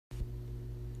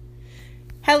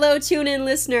Hello, Tune In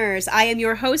listeners. I am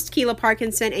your host, Keela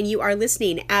Parkinson, and you are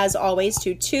listening, as always,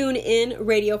 to Tune In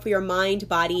Radio for your mind,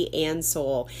 body, and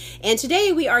soul. And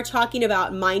today we are talking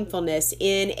about mindfulness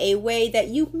in a way that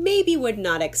you maybe would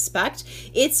not expect.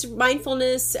 It's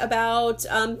mindfulness about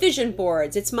vision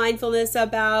boards. It's mindfulness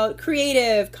about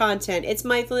creative content. It's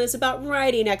mindfulness about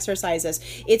writing exercises.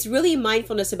 It's really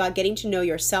mindfulness about getting to know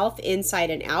yourself inside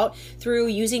and out through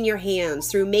using your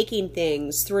hands, through making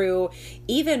things, through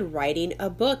even writing a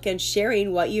book and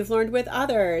sharing what you've learned with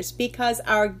others, because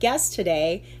our guest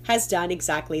today has done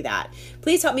exactly that.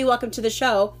 Please help me welcome to the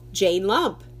show, Jane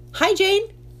Lump. Hi,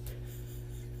 Jane.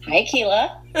 Hi,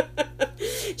 Keela.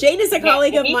 Jane is a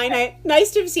colleague of mine.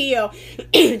 Nice to see you.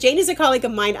 Jane is a colleague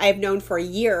of mine I've known for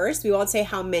years. We won't say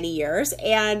how many years.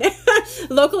 And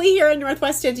locally here in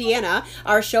Northwest Indiana,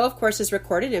 our show, of course, is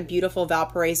recorded in beautiful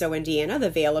Valparaiso, Indiana, the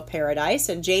Vale of Paradise.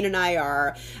 And Jane and I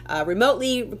are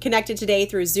remotely connected today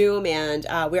through Zoom, and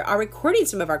we are recording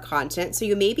some of our content. So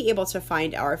you may be able to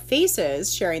find our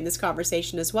faces sharing this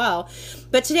conversation as well.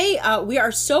 But today, we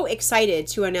are so excited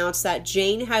to announce that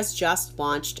Jane has just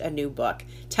launched a new book.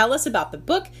 Tell us about the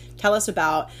book. Tell us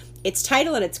about its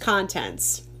title and its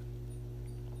contents.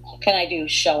 Can I do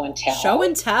show and tell? Show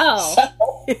and tell. So,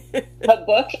 the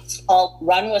book is called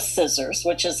Run with Scissors,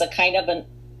 which is a kind of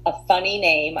a funny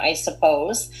name, I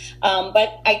suppose.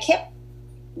 But I kept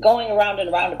going around and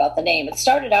around about the name. It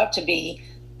started out to be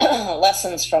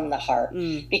Lessons from the Heart,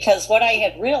 because what I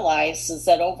had realized is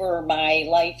that over my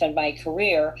life and my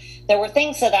career, there were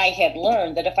things that I had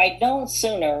learned that if I'd known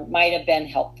sooner might have been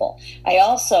helpful. I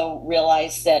also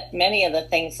realized that many of the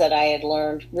things that I had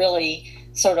learned really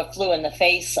sort of flew in the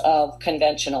face of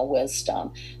conventional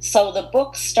wisdom. So the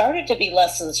book started to be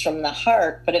Lessons from the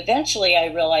Heart, but eventually I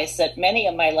realized that many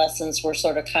of my lessons were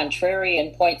sort of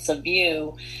contrarian points of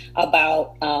view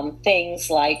about things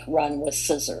like Run with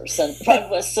Scissors. And Run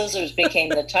with Scissors became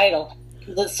the title.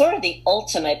 The sort of the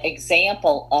ultimate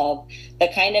example of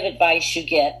the kind of advice you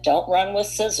get, don't run with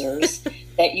scissors,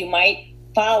 that you might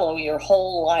follow your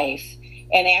whole life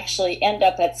and actually end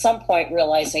up at some point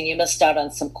realizing you missed out on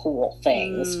some cool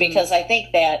things. Because I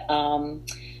think that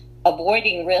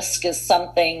avoiding risk is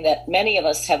something that many of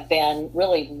us have been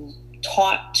really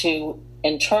taught to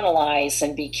internalize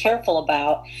and be careful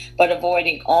about, but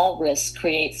avoiding all risk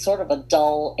creates sort of a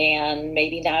dull and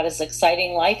maybe not as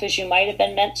exciting life as you might have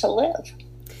been meant to live.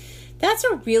 That's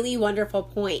a really wonderful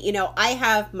point. You know,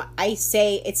 I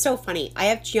say, it's so funny. I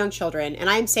have young children, and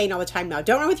I'm saying all the time now,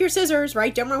 don't run with your scissors,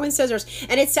 right? Don't run with scissors.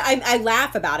 And I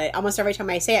laugh about it almost every time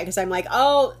I say it, because I'm like,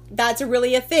 oh, that's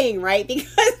really a thing, right?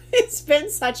 Because it's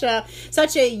been such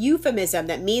a euphemism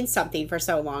that means something for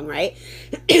so long, right?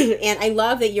 And I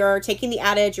love that you're taking the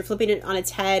adage, you're flipping it on its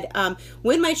head.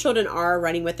 When my children are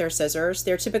running with their scissors,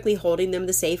 they're typically holding them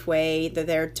the safe way that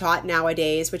they're taught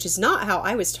nowadays, which is not how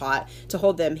I was taught to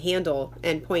hold them handled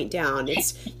and point down.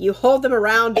 It's you hold them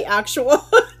around the actual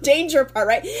danger part,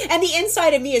 right? And the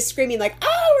inside of me is screaming like,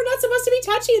 oh, we're not supposed to be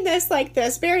touching this like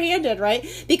this barehanded,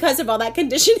 right? Because of all that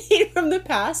conditioning from the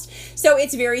past. So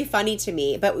it's very funny to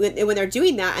me. But when they're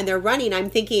doing that and they're running, I'm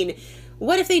thinking,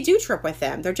 what if they do trip with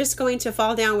them? They're just going to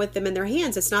fall down with them in their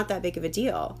hands. It's not that big of a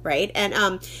deal, right?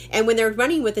 And when they're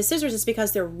running with the scissors, it's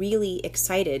because they're really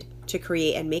excited to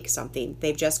create and make something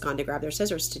they've just gone to grab their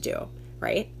scissors to do,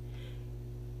 right?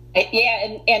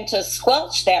 Yeah, and to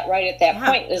squelch that right at that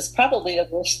point is probably the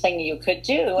worst thing you could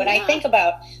do. And I think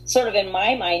about, sort of in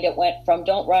my mind, it went from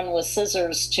don't run with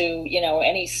scissors to,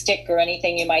 any stick or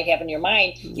anything you might have in your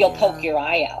mind, you'll poke your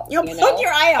eye out. You'll poke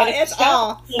your eye out, it's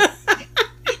all.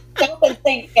 Stop and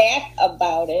think back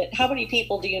about it. How many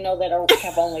people do you know that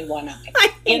have only one eye?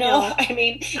 I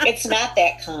mean, it's not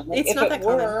that common. If it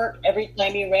were, every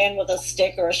time you ran with a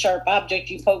stick or a sharp object,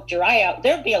 you poked your eye out,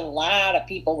 there'd be a lot of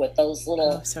people with those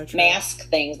little mask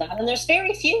things on, and there's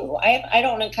very few. I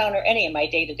don't encounter any in my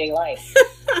day-to-day life.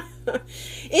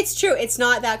 It's true. It's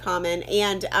not that common.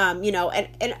 And,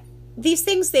 and these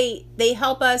things, they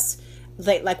help us,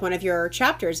 like one of your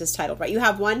chapters is titled, right? You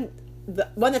have one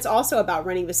that's also about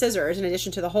running with scissors, in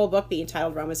addition to the whole book being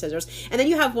titled Run with Scissors. And then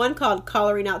you have one called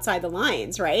Coloring Outside the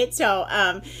Lines, right? So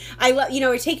I love,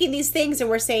 we're taking these things and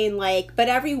we're saying like, but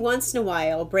every once in a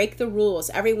while, break the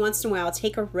rules. Every once in a while,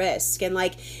 take a risk. And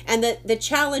the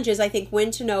challenge is, I think,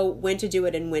 when to know when to do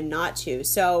it and when not to.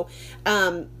 So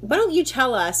why don't you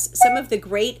tell us some of the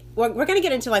great, we're going to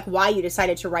get into like why you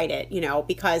decided to write it,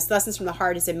 because Lessons from the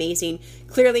Heart is amazing.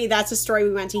 Clearly, that's a story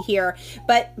we want to hear.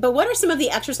 But what are some of the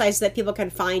exercises that people can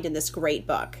find in this great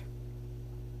book?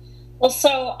 Well,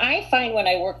 so I find when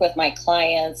I work with my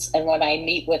clients and when I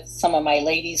meet with some of my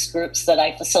ladies groups that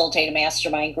I facilitate, a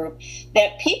mastermind group,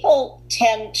 that people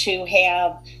tend to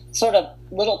have sort of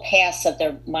little paths that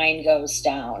their mind goes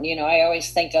down. I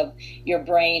always think of your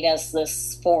brain as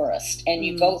this forest, and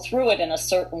you go through it in a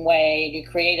certain way, you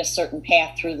create a certain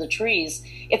path through the trees.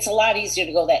 It's a lot easier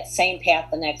to go that same path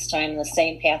the next time, and the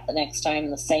same path the next time,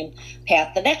 and the same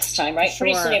path the next time, right? Sure.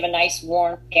 Pretty soon you have a nice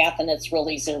worn path, and it's real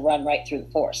easy to run right through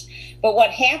the forest. But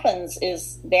what happens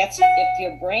is that's if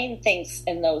your brain thinks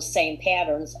in those same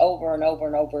patterns over and over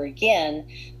and over again,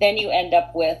 then you end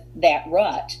up with that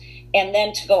rut. And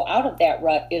then to go out of that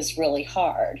rut is really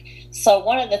hard. So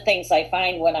one of the things I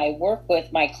find when I work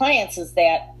with my clients is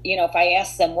that, if I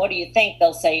ask them, what do you think?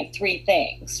 They'll say 3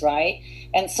 things, right?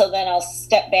 And so then I'll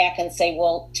step back and say,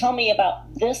 well, tell me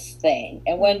about this thing.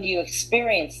 And when do you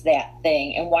experience that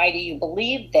thing? And why do you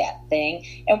believe that thing?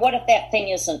 And what if that thing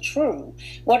isn't true?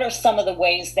 What are some of the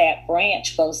ways that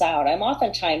branch goes out? I'm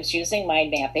oftentimes using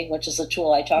mind mapping, which is a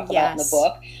tool I talk about in the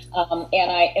book.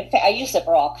 And in fact, I use it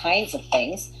for all kinds of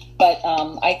things. But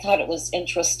I thought it was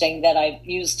interesting that I've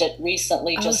used it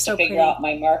recently just to figure out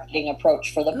my marketing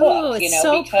approach for the book. Oh, it's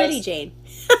so pretty, Jane.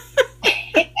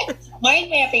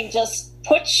 Mind mapping just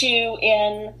puts you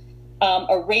in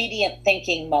a radiant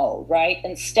thinking mode, right?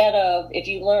 Instead of, if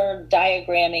you learn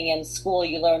diagramming in school,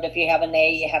 you learned if you have an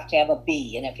A, you have to have a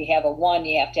B. And if you have a 1,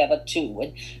 you have to have a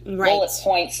 2. And bullet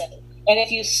points. And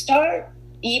if you start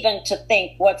even to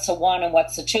think what's a 1 and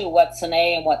what's a 2, what's an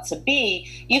A and what's a B,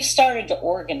 you've started to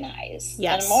organize.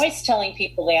 Yes. And I'm always telling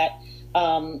people that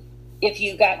if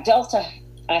you got dealt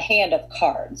a hand of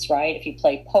cards, right? If you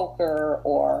play poker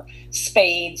or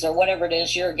spades or whatever it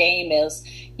is your game is,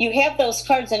 you have those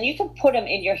cards and you can put them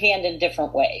in your hand in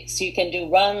different ways. You can do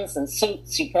runs and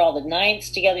suits. You put all the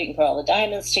 9s together. You can put all the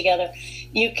diamonds together.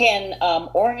 You can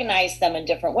organize them in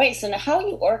different ways. And how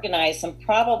you organize them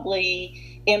probably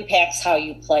impacts how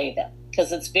you play them,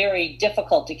 because it's very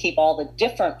difficult to keep all the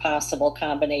different possible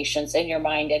combinations in your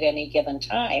mind at any given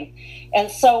time.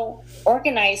 And so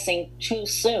organizing too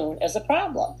soon is a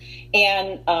problem.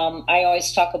 And I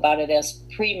always talk about it as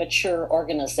premature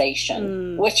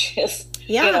organization, which is,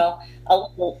 a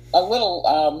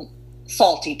little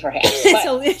salty perhaps. But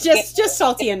so just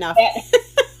salty enough.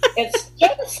 It's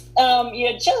just,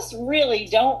 you just really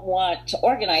don't want to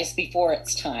organize before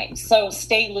it's time. So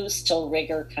stay loose till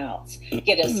rigor counts.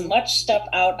 Get as much stuff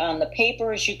out on the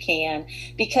paper as you can,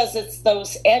 because it's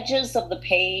those edges of the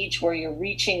page where you're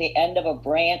reaching the end of a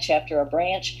branch after a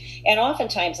branch. And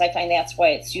oftentimes I find that's why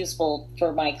it's useful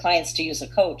for my clients to use a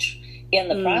coach in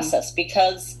the process,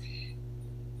 because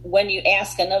when you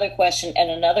ask another question and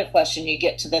another question, you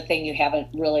get to the thing you haven't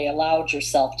really allowed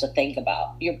yourself to think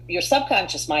about. Your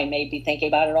subconscious mind may be thinking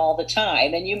about it all the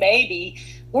time, and you may be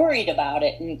worried about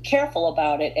it and careful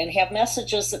about it and have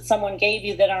messages that someone gave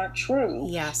you that aren't true.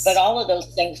 Yes. But all of those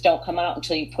things don't come out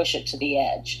until you push it to the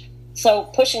edge. So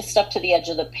pushing stuff to the edge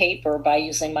of the paper by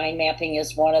using mind mapping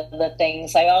is one of the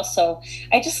things. I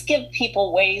just give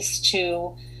people ways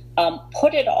to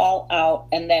put it all out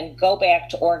and then go back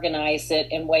to organize it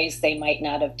in ways they might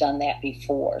not have done that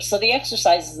before. So the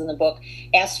exercises in the book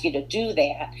ask you to do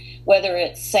that, whether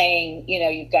it's saying,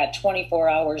 you've got 24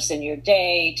 hours in your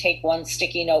day, take one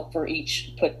sticky note for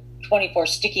each, put 24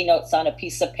 sticky notes on a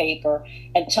piece of paper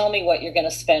and tell me what you're going to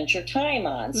spend your time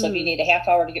on. So if you need a half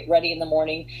hour to get ready in the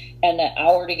morning and an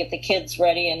hour to get the kids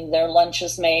ready and their lunch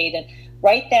is made, and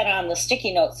write that on the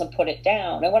sticky notes and put it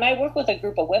down. And when I work with a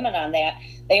group of women on that,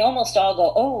 they almost all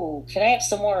go, oh, can I have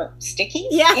some more stickies?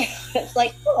 Yeah. It's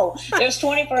like, oh, there's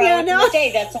 24 hours in the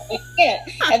day. That's all we get.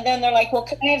 And then they're like, well,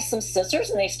 can I have some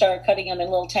scissors? And they start cutting them in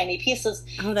little tiny pieces.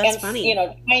 Oh, that's funny.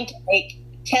 Trying to make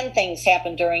 10 things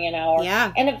happen during an hour.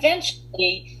 Yeah. And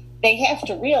eventually they have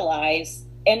to realize,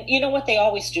 and you know what they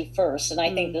always do first, and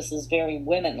I think this is very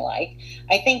women-like,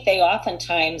 I think they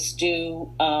oftentimes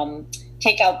do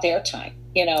take out their time,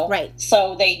 Right.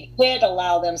 So they did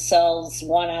allow themselves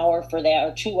 1 hour for that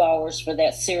or 2 hours for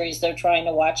that series they're trying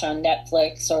to watch on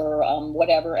Netflix or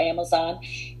whatever, Amazon,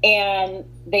 and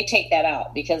they take that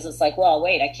out because it's like, well,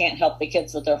 wait, I can't help the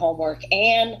kids with their homework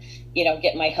and,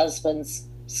 get my husband's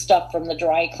stuff from the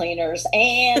dry cleaners,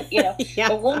 and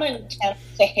the woman tends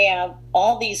to have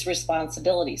all these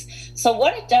responsibilities. So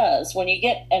what it does when you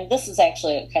get, and this is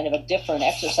actually a kind of a different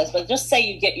exercise, but just say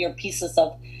you get your pieces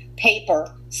of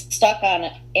paper stuck on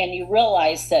it and you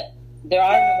realize that there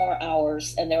are no more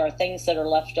hours and there are things that are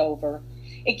left over.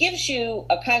 It gives you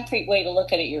a concrete way to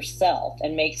look at it yourself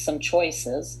and make some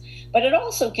choices, but it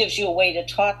also gives you a way to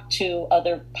talk to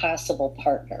other possible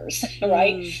partners,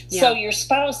 right? So your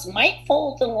spouse might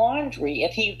fold the laundry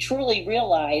if he truly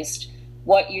realized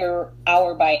what your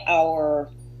hour by hour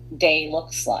day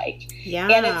looks like. Yeah.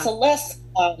 And it's a less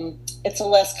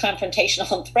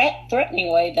confrontational and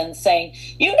threatening way than saying,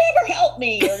 you never help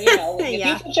me, or, if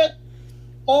you could just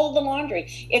fold the laundry.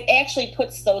 It actually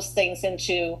puts those things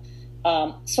into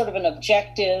sort of an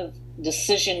objective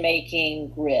decision-making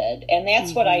grid. And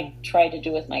that's what I try to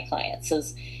do with my clients,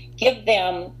 is give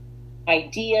them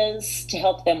ideas to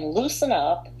help them loosen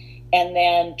up, and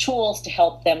then tools to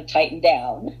help them tighten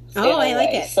down. Oh, I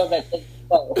like it. So that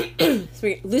so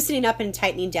we're loosening up and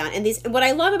tightening down. And what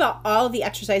I love about all of the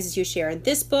exercises you share in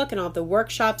this book and all of the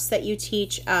workshops that you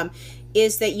teach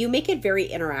is that you make it very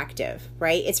interactive,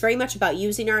 right? It's very much about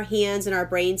using our hands and our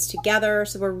brains together.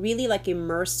 So we're really like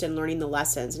immersed in learning the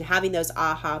lessons and having those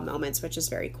aha moments, which is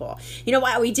very cool.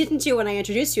 What we didn't do when I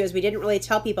introduced you is we didn't really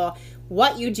tell people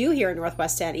what you do here in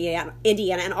Northwest Indiana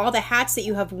and all the hats that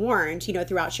you have worn,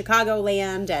 throughout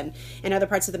Chicagoland and other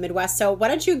parts of the Midwest. So why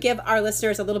don't you give our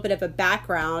listeners a little bit of a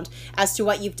background as to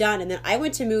what you've done? And then I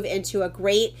want to move into a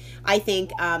great, I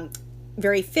think,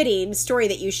 very fitting story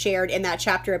that you shared in that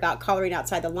chapter about coloring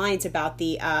outside the lines, about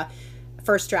the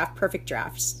first draft, perfect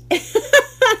drafts.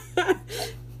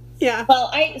 Yeah.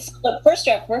 Well, the first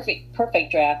draft,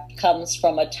 perfect draft comes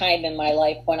from a time in my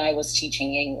life when I was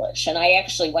teaching English. And I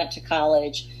actually went to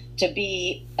college to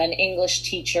be an English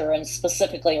teacher, and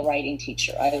specifically a writing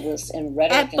teacher. I was in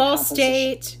rhetoric at and Ball composition.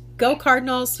 State. Go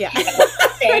Cardinals. Yeah.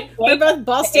 We're both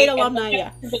Ball State alumni.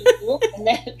 Yeah. And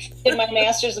then did my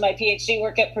master's and my PhD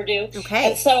work at Purdue.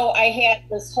 Okay. And so I had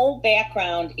this whole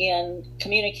background in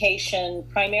communication,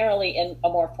 primarily in a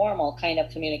more formal kind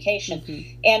of communication.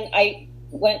 Mm-hmm. And I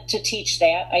went to teach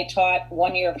that. I taught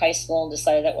 1 year of high school and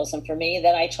decided that wasn't for me.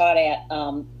 Then I taught at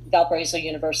Valparaiso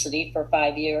University for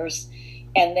 5 years.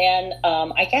 And then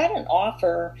I got an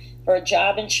offer for a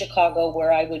job in Chicago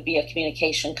where I would be a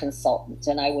communication consultant,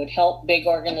 and I would help big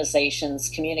organizations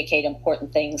communicate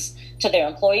important things to their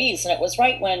employees. And it was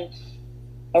right when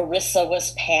ERISA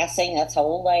was passing. That's how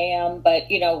old I am. But,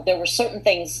 there were certain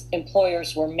things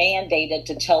employers were mandated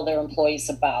to tell their employees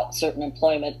about, certain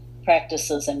employment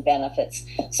practices and benefits.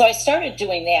 So I started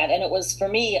doing that, and it was, for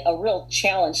me, a real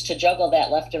challenge to juggle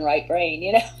that left and right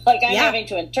brain. I'm having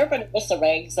to interpret ERISA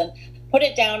regs and put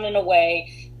it down in a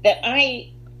way that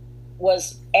I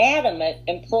was adamant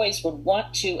employees would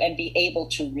want to and be able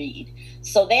to read.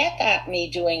 So that got me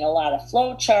doing a lot of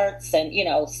flow charts. And,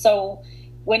 so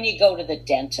when you go to the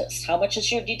dentist, how much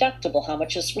is your deductible? How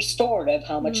much is restorative?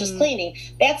 How much is cleaning?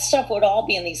 That stuff would all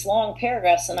be in these long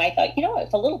paragraphs. And I thought,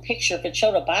 if a little picture could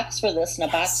show a box for this and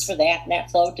a box for that, and that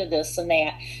flowed to this and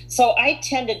that. So I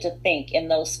tended to think in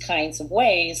those kinds of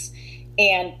ways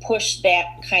and push that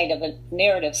kind of a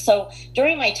narrative. So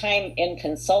during my time in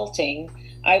consulting,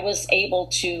 I was able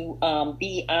to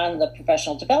be on the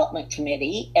professional development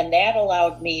committee, and that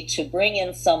allowed me to bring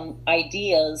in some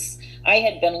ideas. I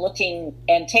had been looking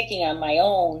and taking on my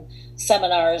own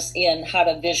seminars in how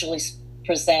to visually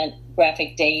present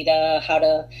graphic data, how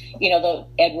to, the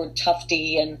Edward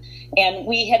Tufte, and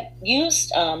we had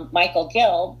used Michael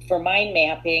Gelb for mind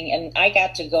mapping, and I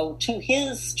got to go to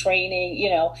his training,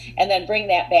 and then bring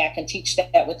that back and teach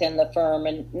that within the firm,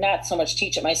 and not so much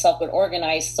teach it myself, but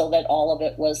organize so that all of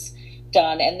it was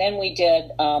done. And then we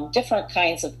did different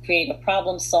kinds of creative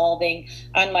problem solving.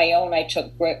 On my own, I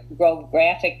took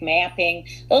graphic mapping.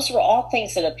 Those were all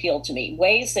things that appealed to me,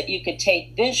 ways that you could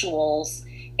take visuals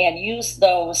and use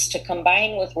those to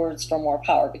combine with words for more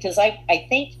power. Because I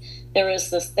think there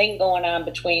is this thing going on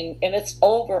between, and it's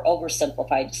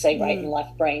oversimplified to say right and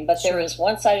left brain, but there is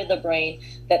one side of the brain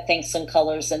that thinks in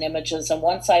colors and images, and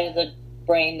one side of the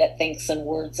brain that thinks in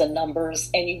words and numbers,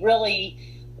 and you really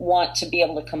want to be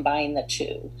able to combine the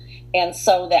two. And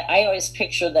so that I always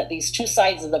picture that these two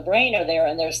sides of the brain are there,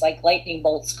 and there's like lightning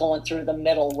bolts going through the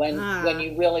middle when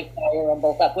you really fire them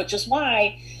both up, which is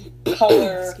why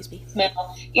color,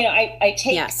 smell, I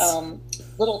take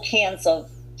little cans of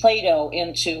Play-Doh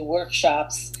into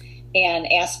workshops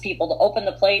and ask people to open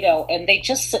the Play-Doh, and they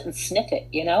just sit and sniff it,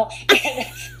 And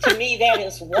to me, that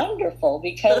is wonderful,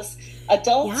 because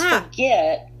adults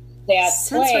forget that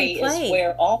play is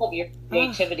where all of your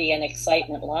creativity and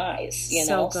excitement lies,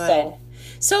 So good.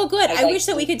 So good. I wish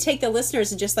that we could take the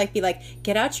listeners and just be like,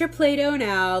 get out your Play-Doh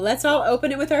now. Let's all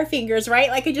open it with our fingers, right?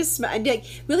 I just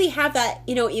really have that,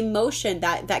 emotion,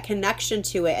 that connection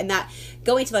to it, and that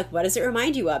going to what does it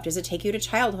remind you of? Does it take you to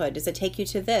childhood? Does it take you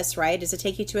to this, right? Does it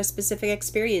take you to a specific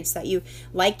experience that you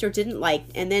liked or didn't like?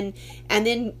 And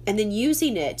then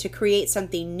using it to create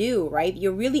something new, right?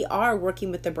 You really are working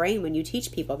with the brain when you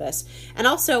teach people this. And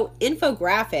also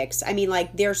infographics. mean,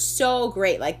 like, they're so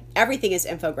great. Like, everything is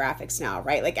infographics now,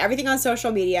 right? Like, everything on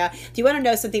social media. If you want to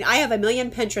know something, I have a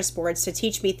million Pinterest boards to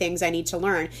teach me things I need to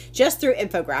learn just through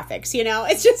infographics, you know?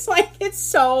 It's just like, it's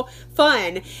so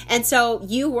fun. And so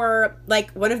you were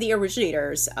like one of the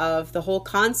originators of the whole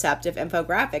concept of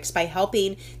infographics by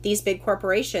helping these big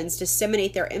corporations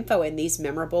disseminate their info in these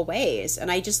memorable ways.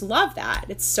 And I just love that.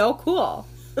 It's so cool.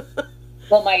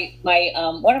 Well, my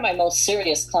one of my most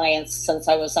serious clients since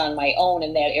I was on my own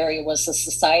in that area was the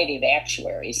Society of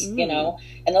Actuaries, you know,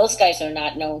 and those guys are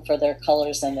not known for their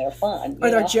colors and their fun.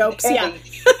 Or their jokes, yeah.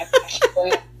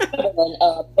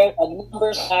 They're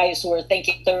numbers guys who are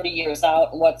thinking 30 years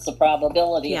out, what's the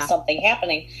probability of something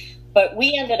happening? But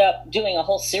we ended up doing a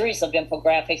whole series of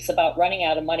infographics about running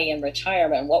out of money in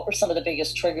retirement. What were some of the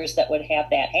biggest triggers that would have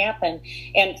that happen?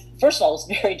 And first of all, it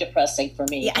was very depressing for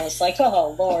me. I was like,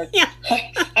 oh, Lord,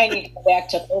 I need to go back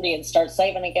to 30 and start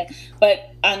saving again.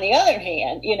 But on the other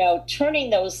hand, you know, turning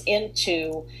those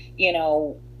into, you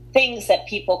know, things that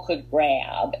people could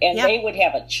grab. And they would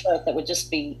have a chart that would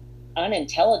just be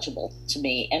unintelligible to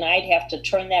me. And I'd have to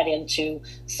turn that into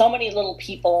so many little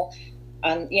people.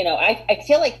 You know, I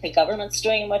feel like the government's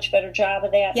doing a much better job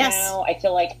of that now. I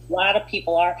feel like a lot of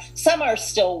people are. Some are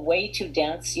still way too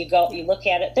dense. You look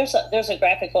at it. There's a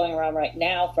graphic going around right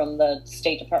now from the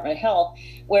State Department of Health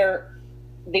where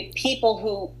the people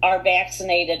who are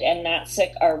vaccinated and not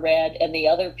sick are red, and the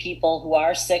other people who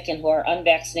are sick and who are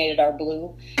unvaccinated are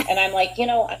blue. And I'm like, you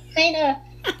know,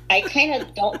 I kind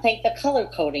of don't think the color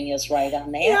coding is right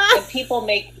on that. And people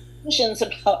make decisions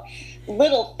about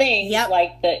little things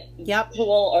like the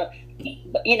pool, or,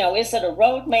 you know, is it a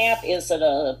road map? Is it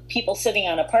a people sitting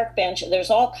on a park bench? There's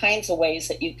all kinds of ways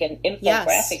that you can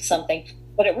infographic something,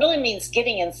 but it really means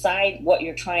getting inside what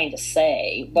you're trying to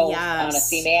say, both on a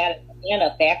thematic in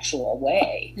a factual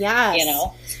way. You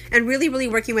know, and really, really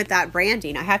working with that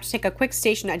branding. I have to take a quick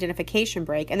station identification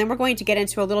break, and then we're going to get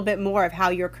into a little bit more of how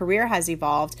your career has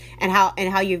evolved and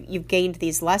how you've gained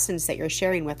these lessons that you're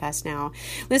sharing with us now.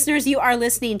 Listeners, you are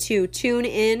listening to Tune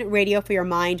In Radio for your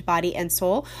mind, body, and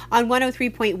soul on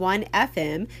 103.1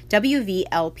 FM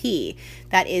WVLP.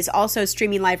 That is also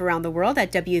streaming live around the world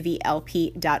at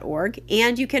WVLP.org.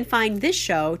 And you can find this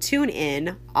show, Tune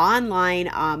In, online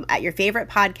at your favorite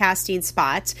podcasting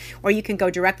spot, or you can go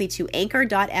directly to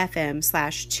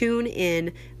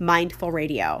anchor.fm/TuneIn Mindful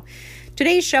Radio.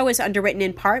 Today's show is underwritten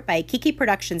in part by Kiki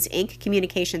Productions, Inc.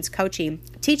 Communications Coaching,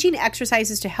 teaching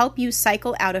exercises to help you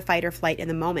cycle out of fight or flight in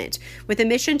the moment. With a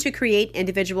mission to create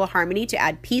individual harmony to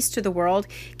add peace to the world,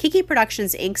 Kiki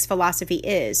Productions, Inc.'s philosophy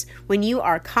is, when you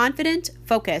are confident,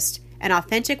 focused, and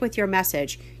authentic with your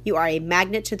message, you are a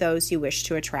magnet to those you wish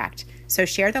to attract. So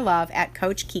share the love at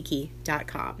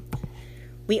CoachKiki.com.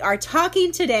 We are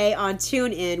talking today on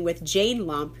Tune In with Jane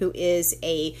Lump, who is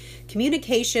a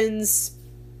communications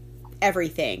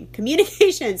everything.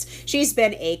 Communications. She's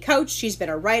been a coach, she's been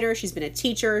a writer, she's been a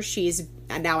teacher, she's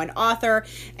now an author,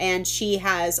 and she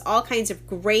has all kinds of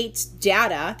great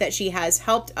data that she has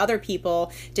helped other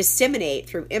people disseminate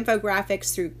through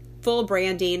infographics, through full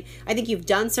branding. I think you've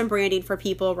done some branding for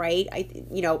people, right?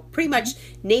 Pretty much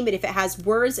name it. If it has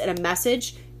words and a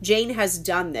message, Jane has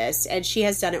done this, and she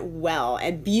has done it well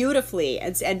and beautifully,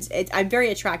 and I'm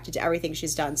very attracted to everything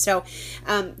she's done. So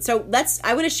I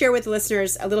want to share with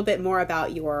listeners a little bit more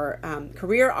about your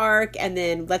career arc, and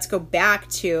then let's go back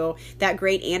to that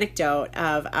great anecdote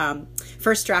of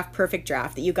first draft, perfect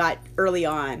draft that you got early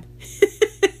on.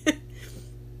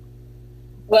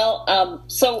 Well,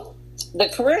 so the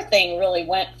career thing really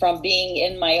went from being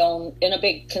in a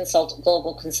big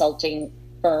global consulting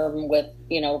firm with,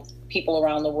 people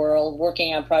around the world,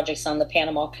 working on projects on the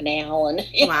Panama Canal and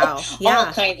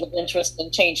all kinds of interesting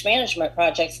change management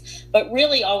projects, but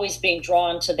really always being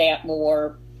drawn to that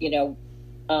more,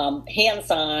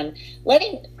 hands-on. What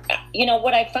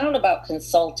I found about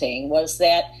consulting was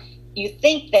that you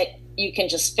think that you can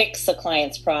just fix the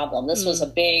client's problem. This was a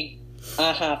big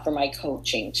aha for my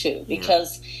coaching too,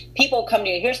 because people come to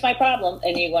you, here's my problem,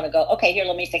 and you want to go, okay, here,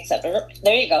 let me fix it.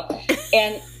 There you go.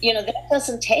 And that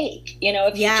doesn't take,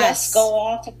 if you just go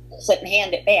off and sit and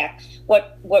hand it back.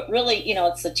 What really,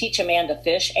 it's the teach a man to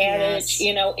fish adage.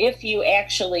 If you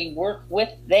actually work with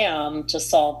them to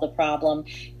solve the problem,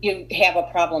 you have a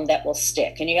problem that will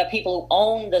stick, and you have people who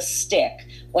own the stick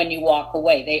when you walk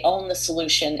away. They own the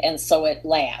solution, and so it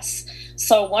lasts.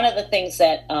 So one of the things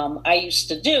that I used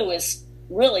to do is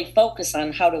really focus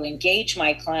on how to engage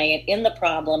my client in the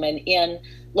problem and in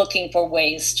looking for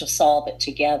ways to solve it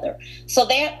together. So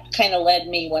that kind of led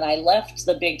me, when I left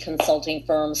the big consulting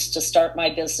firms, to start my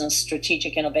business,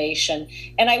 Strategic Innovation.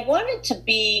 And I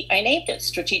named it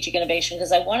Strategic Innovation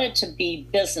because I wanted to be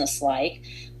business-like,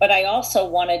 but I also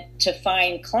wanted to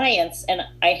find clients, and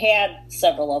I had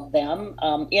several of them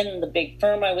in the big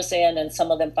firm I was in, and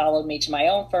some of them followed me to my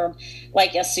own firm,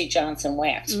 like SC Johnson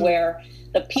Wax, where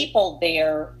the people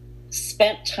there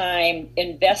spent time,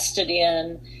 invested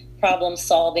in problem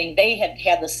solving. They had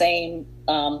had the same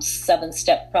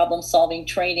 7-step problem solving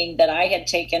training that I had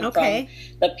taken from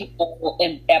the people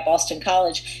at Boston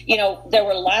College. There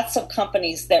were lots of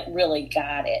companies that really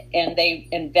got it, and they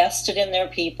invested in their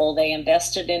people. They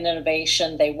invested in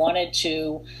innovation. They wanted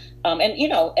to,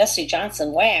 SC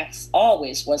Johnson Wax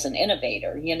always was an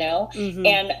innovator,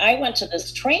 and I went to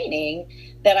this training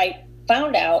that I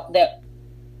found out that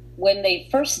when they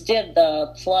first did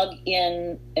the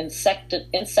plug-in insect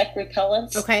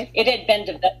repellents, it had been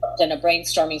developed in a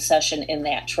brainstorming session in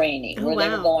that training where they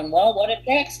were going, well, what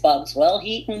attracts bugs? Well,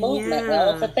 heat and movement.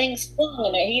 Well, if the thing spun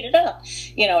and it heated up,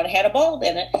 it had a bulb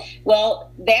in it.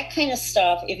 Well, that kind of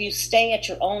stuff, if you stay at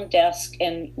your own desk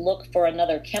and look for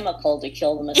another chemical to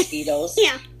kill the mosquitoes,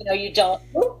 you don't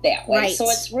move that way. Right. So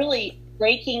it's really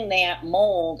breaking that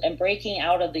mold and breaking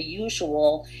out of the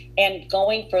usual and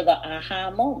going for the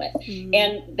aha moment.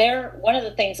 And one of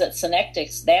the things that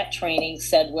Synectics, that training,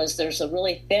 said was there's a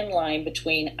really thin line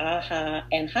between aha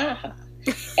and ha-ha.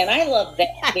 And I love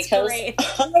that because I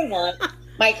want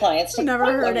my clients to never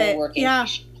heard it. Working. We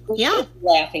should be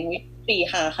laughing, we should be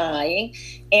ha-haing.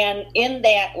 And in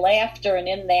that laughter and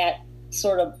in that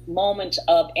sort of moment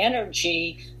of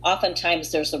energy,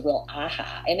 oftentimes there's a real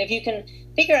aha. And if you can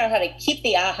figure out how to keep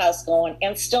the ahas going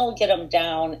and still get them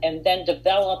down and then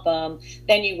develop them,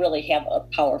 then you really have a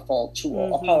powerful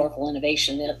tool, a powerful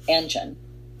innovation engine.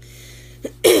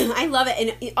 I love it.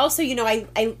 And also,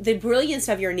 I the brilliance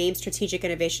of your name, Strategic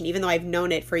Innovation, even though I've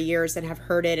known it for years and have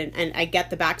heard it and I get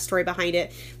the backstory behind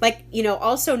it,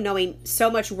 also knowing so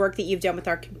much work that you've done with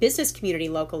our business community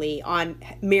locally on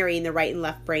marrying the right and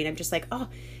left brain, I'm just like, oh,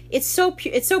 it's so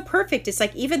perfect. It's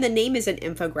like even the name is an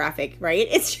infographic, right?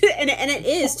 It's and it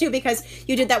is too, because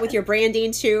you did that with your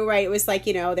branding too, right? It was like,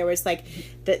 there was like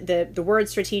the word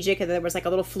strategic, and then there was like a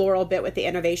little floral bit with the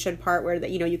innovation part where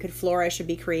that you could flourish and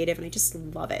be creative, and I just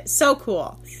love it. So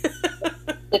cool.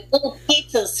 The little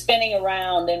pieces spinning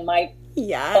around, and my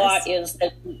thought is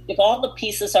that if all the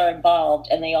pieces are involved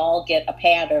and they all get a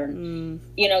pattern,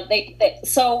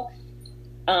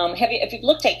 if you've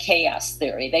looked at chaos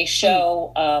theory, they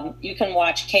show you can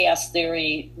watch chaos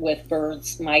theory with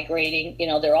birds migrating.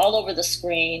 They're all over the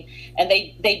screen, and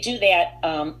they do that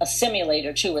a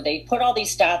simulator too, where they put all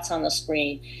these dots on the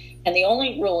screen, and the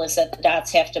only rule is that the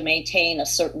dots have to maintain a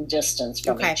certain distance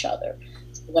from each other.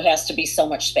 So there has to be so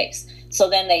much space. So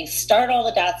then they start all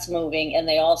the dots moving, and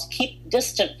they all keep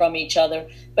distant from each other.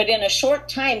 But in a short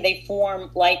time, they form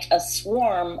like a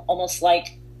swarm, almost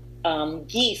like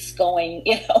geese going,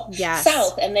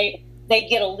 south, and they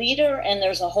get a leader, and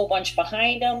there's a whole bunch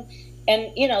behind them,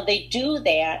 and they do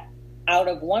that out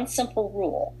of one simple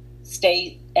rule: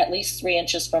 stay at least 3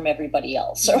 inches from everybody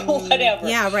else, or whatever.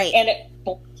 Yeah, right. And it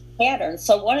patterns.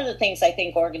 So one of the things I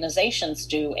think organizations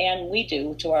do, and we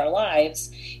do to our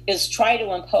lives, is try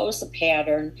to impose a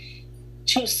pattern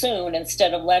too soon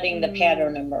instead of letting the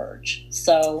pattern emerge.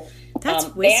 So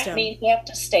that means you have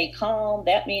to stay calm.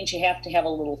 That means you have to have a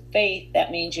little faith.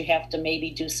 That means you have to maybe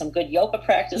do some good yoga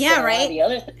practice. Yeah, right. The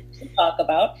other things we talk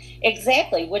about.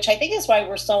 Exactly, which I think is why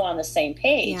we're so on the same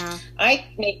page. Yeah. I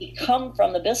maybe come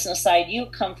from the business side. You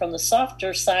come from the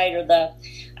softer side, or the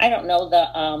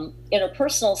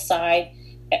interpersonal side.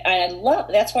 And I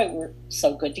love, that's why we're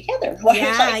so good together. Why we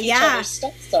like each other's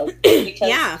stuff so good,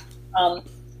 because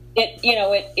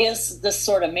it is this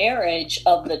sort of marriage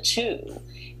of the two.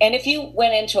 And if you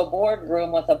went into a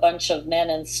boardroom with a bunch of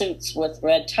men in suits with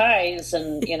red ties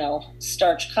and,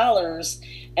 starch collars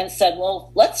and said,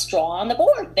 well, let's draw on the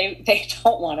board, they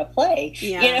don't want to play.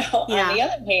 Yeah. On the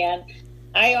other hand,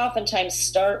 I oftentimes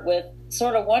start with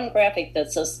sort of one graphic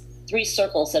that says 3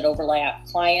 circles that overlap: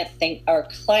 climate thinking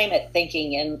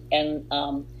and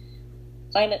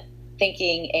climate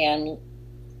thinking and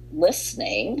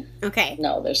listening. Okay.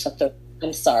 No, there's a third.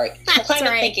 I'm sorry.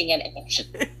 Climate thinking and action.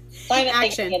 Climate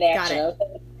thinking and action. Got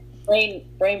it. Brain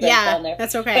break down there.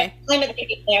 That's okay. But climate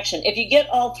thinking and action. If you get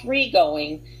all 3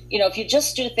 going, if you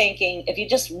just do thinking, if you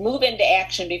just move into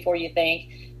action before you think,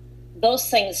 those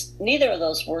things, neither of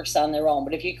those works on their own.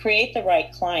 But if you create the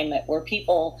right climate where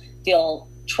people feel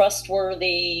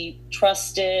trustworthy,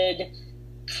 trusted,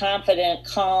 confident,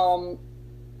 calm,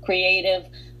 creative,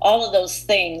 all of those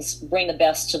things bring the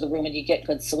best to the room, and you get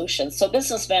good solutions. So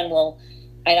businessmen will,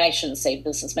 and I shouldn't say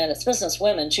businessmen, it's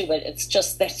businesswomen too, but it's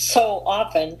just that so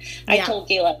often, I told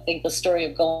Gail, I think, the story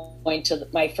of going to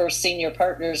my first senior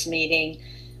partners meeting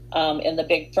in the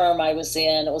big firm I was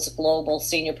in. It was a global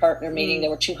senior partner meeting. There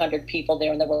were 200 people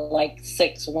there, and there were like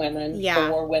 6 women,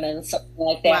 4 women, something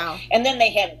like that. Wow. And then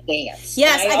they had a dance.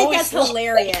 Yes, I think that's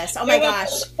hilarious. Oh my gosh,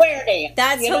 square dance.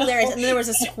 That's hilarious. And then there was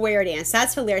a square dance.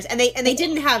 That's hilarious. And they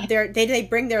didn't have did they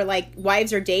bring their like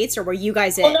wives or dates, or were you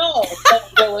guys in? Oh no,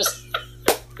 there was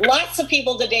lots of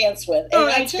people to dance with, and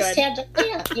I just had to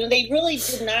dance. They really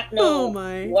did not know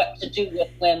what to do with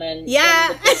women in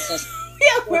the business.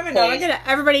 Women are gonna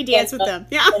everybody dance with them.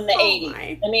 Yeah, in the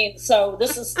 80s. I mean, so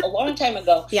this is a long time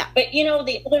ago. Yeah. But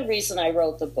the other reason I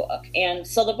wrote the book, and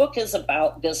so the book is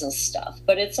about business stuff,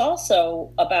 but it's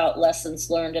also about lessons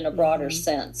learned in a broader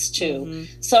sense too.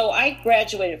 So I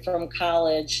graduated from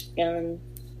college in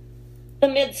the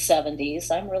mid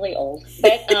 70s. I'm really old,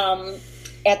 but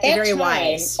at that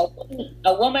time,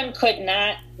 a woman could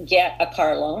not get a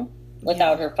car loan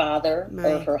without her father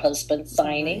or her husband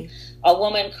signing. A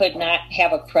woman could not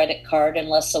have a credit card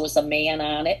unless there was a man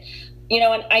on it.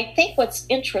 And I think what's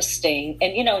interesting,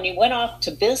 and when you went off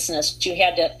to business, you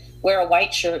had to wear a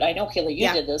white shirt. I know, Keely,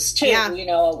 you did this too. Yeah.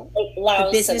 A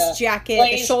blouse, the business jacket,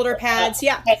 the shoulder pads.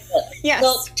 Yes.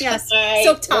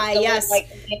 Silk tie.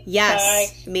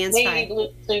 Yes. Man's tie. Blue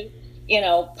suit.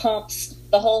 Pumps,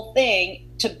 the whole thing,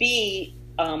 to be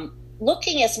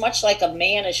looking as much like a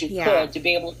man as you could, to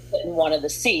be able to sit in one of the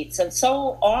seats. And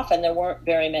so often there weren't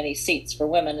very many seats for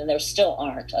women, and there still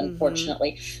aren't,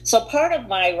 unfortunately. So part of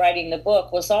my writing the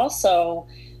book was also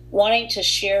wanting to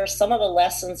share some of the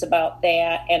lessons about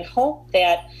that, and hope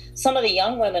that some of the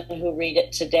young women who read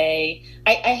it today,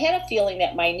 I had a feeling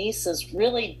that my nieces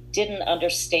really didn't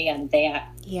understand that,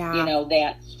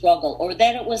 that struggle, or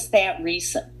that it was that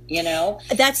recent.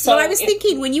 That's what I was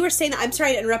thinking when you were saying that. I'm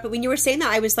sorry to interrupt, but when you were saying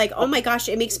that, I was like, oh my gosh,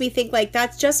 it makes me think like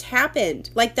that just happened.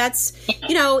 Like that's,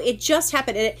 it just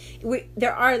happened. And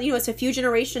there are, it's a few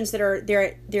generations that are,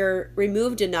 they're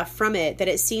removed enough from it that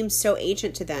it seems so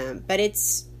ancient to them, but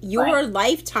it's your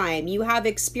lifetime. You have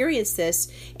experienced this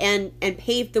and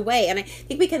paved the way. And I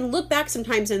think we can look back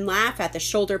sometimes and laugh at the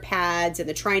shoulder pads and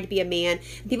the trying to be a man.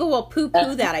 People will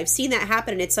poo-poo that. I've seen that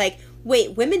happen. And it's like,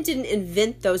 wait, women didn't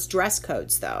invent those dress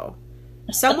codes, though.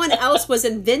 Someone else was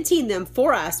inventing them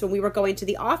for us when we were going to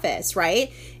the office,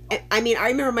 right? I mean, I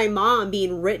remember my mom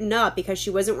being written up because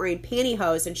she wasn't wearing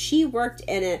pantyhose, and she worked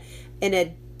in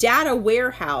a data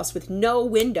warehouse with no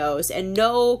windows and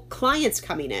no clients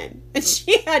coming in. And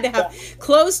she had to have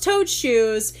closed-toed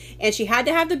shoes, and she had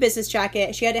to have the business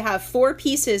jacket. She had to have 4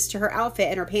 pieces to her outfit,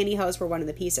 and her pantyhose were one of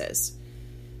the pieces.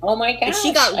 Oh my gosh. And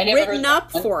she got written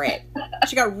up for it.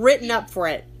 She got written up for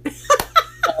it.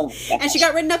 And she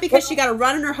got written up because she got a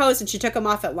run on her hose and she took them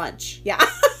off at lunch. Yeah.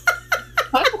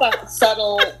 Talk about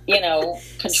subtle, control.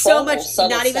 So much,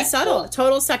 not even subtle.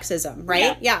 Total sexism,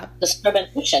 right? Yeah.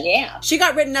 Discrimination, She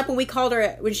got written up when we called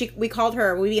her,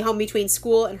 we'd be home between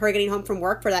school and her getting home from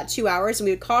work for that 2 hours, and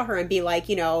we would call her and be like,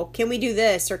 can we do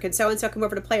this? Or can so-and-so come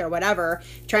over to play or whatever,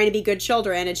 trying to be good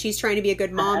children, and she's trying to be a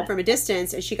good mom from a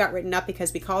distance, and she got written up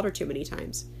because we called her too many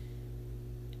times.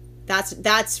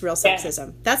 That's real sexism.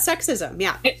 Yeah. That's sexism,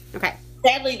 yeah. Okay.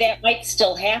 Sadly, that might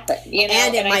still happen,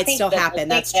 And it might still happen,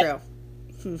 that's true.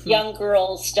 Young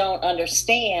girls don't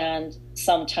understand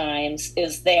sometimes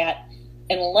is that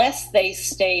unless they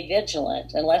stay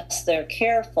vigilant, unless they're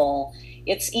careful,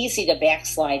 it's easy to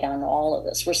backslide on all of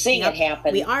this. We're seeing it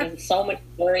happen in so many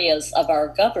areas of our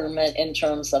government in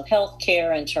terms of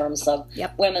healthcare, in terms of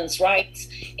women's rights.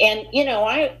 And,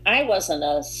 I wasn't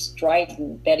a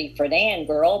strident Betty Friedan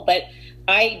girl, but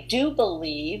I do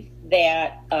believe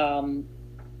that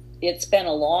it's been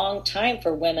a long time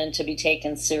for women to be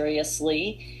taken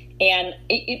seriously. And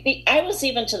I was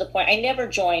even to the point, I never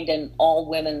joined an all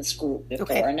women's group before.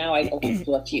 Okay. Now I belong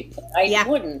to a few. I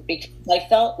wouldn't, because I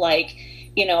felt like,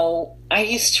 I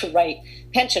used to write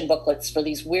pension booklets for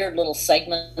these weird little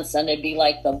segments, and it'd be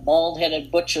like the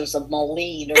bald-headed butchers of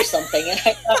Moline or something. And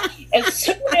I thought, as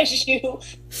soon as you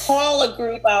call a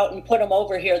group out and put them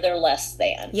over here, they're less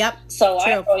than. Yep. So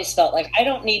I always felt like I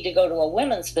don't need to go to a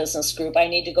women's business group. I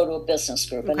need to go to a business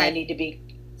group, and I need to be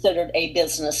considered a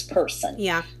business person.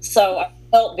 Yeah. So I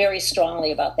felt very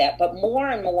strongly about that. But more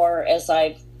and more as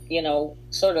I've,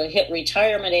 sort of hit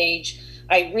retirement age,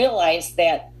 I realized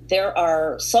that there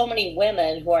are so many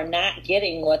women who are not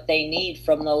getting what they need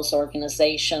from those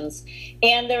organizations.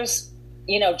 And there's,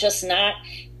 just not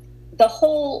the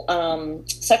whole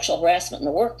sexual harassment in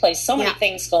the workplace. So many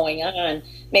things going on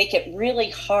make it really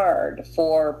hard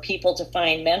for people to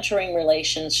find mentoring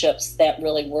relationships that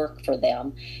really work for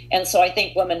them. And so I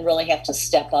think women really have to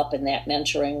step up in that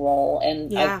mentoring role.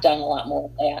 And I've done a lot more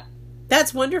of that.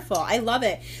 That's wonderful. I love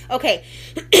it. Okay.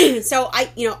 So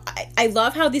I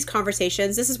love how these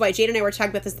conversations, this is why Jade and I were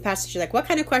talking about this in the past. She's like, what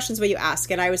kind of questions will you ask?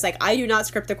 And I was like, I do not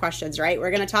script the questions, right? We're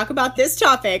going to talk about this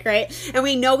topic, right? And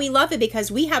we know we love it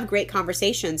because we have great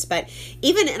conversations, but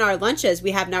even in our lunches,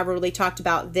 we have never really talked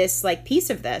about this like piece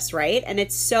of this, right? And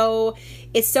it's so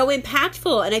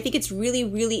impactful. And I think it's really,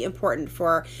 really important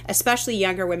for especially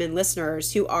younger women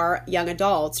listeners who are young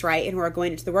adults, right? And who are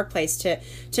going into the workplace to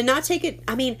not take it.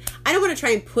 I mean, I don't want to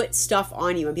try and put stuff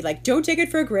on you and be like, don't take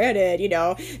it for granted,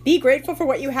 be grateful for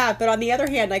what you have. But on the other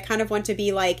hand, I kind of want to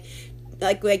be like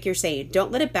you're saying,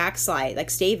 don't let it backslide, like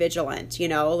stay vigilant,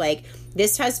 like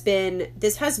this has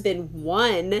been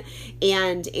one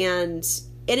and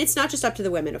it's not just up to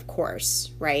the women, of course,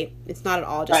 right? It's not at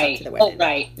all just up to the women. Oh,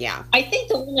 right. Yeah. I think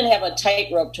the women have a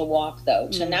tightrope to walk, though,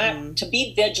 to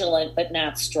be vigilant but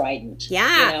not strident.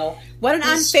 Yeah. What an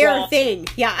unfair thing.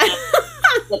 Yeah.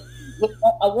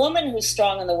 A woman who's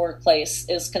strong in the workplace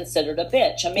is considered a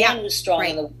bitch. A man who's strong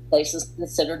in the workplace is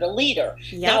considered a leader.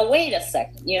 Yep. Now, wait a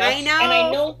second. I know. And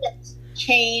I know that's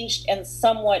changed and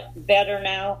somewhat better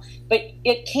now, but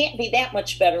it can't be that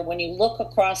much better when you look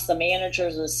across the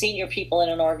managers or the senior people in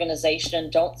an organization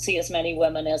and don't see as many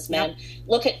women as men. Yep.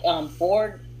 Look at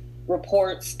board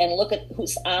reports and look at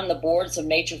who's on the boards of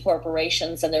major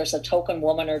corporations, and there's a token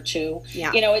woman or two.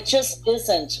 Yeah. It just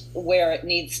isn't where it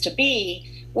needs to be.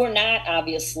 We're not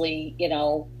obviously,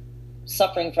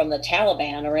 suffering from the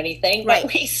Taliban or anything,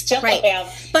 but we still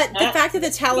have. But the fact that the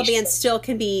Taliban still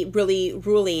can be really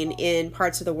ruling in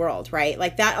parts of the world, right?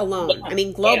 Like that alone. Yeah. I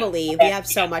mean, globally, we have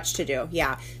so much to do.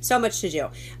 Yeah, so much to do.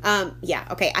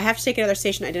 Okay, I have to take another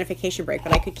station identification break,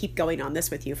 but I could keep going on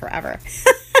this with you forever.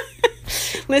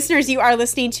 Listeners, you are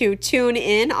listening to Tune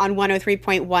In on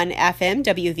 103.1 FM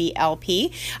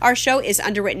WVLP. Our show is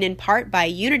underwritten in part by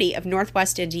Unity of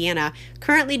Northwest Indiana,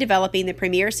 currently developing the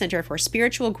premier center for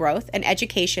spiritual growth and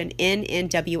education in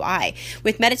NWI,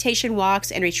 with meditation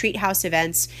walks and retreat house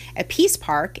events, a peace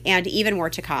park, and even more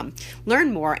to come.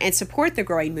 Learn more and support the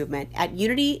growing movement at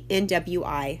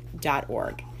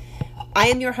unitynwi.org. I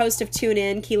am your host of Tune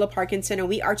In, Keela Parkinson, and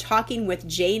we are talking with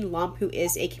Jane Lump, who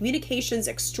is a communications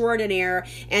extraordinaire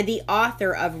and the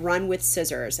author of Run with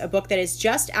Scissors, a book that is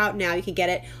just out now. You can get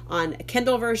it on a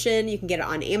Kindle version, you can get it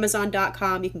on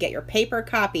Amazon.com, you can get your paper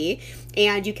copy,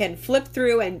 and you can flip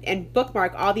through and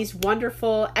bookmark all these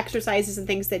wonderful exercises and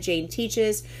things that Jane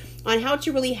teaches on how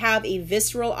to really have a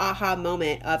visceral aha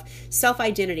moment of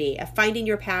self-identity, of finding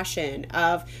your passion,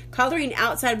 of coloring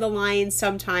outside of the lines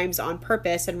sometimes on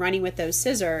purpose and running with those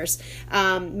scissors,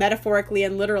 metaphorically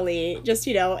and literally, just,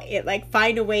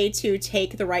 find a way to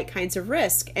take the right kinds of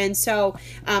risk. And so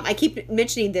I keep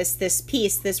mentioning this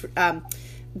piece,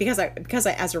 because I,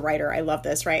 as a writer, I love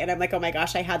this, right? And I'm like, oh my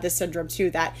gosh, I had this syndrome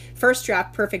too, that first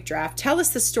draft, perfect draft. Tell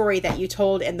us the story that you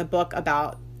told in the book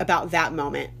about that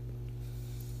moment.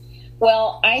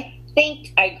 Well, I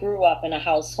think I grew up in a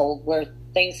household where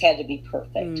things had to be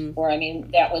perfect,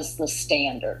 that was the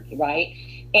standard, right?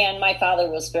 And my father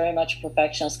was very much a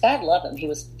perfectionist. God love him. He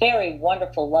was a very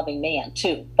wonderful, loving man,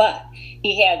 too. But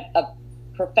he had a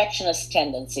perfectionist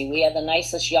tendency. We had the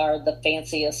nicest yard, the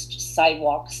fanciest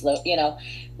sidewalks,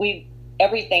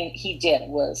 everything he did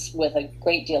was with a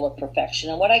great deal of perfection.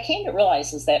 And what I came to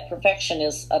realize is that perfection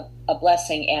is a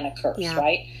blessing and a curse,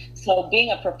 right? So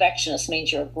being a perfectionist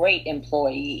means you're a great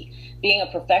employee. Being a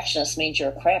perfectionist means you're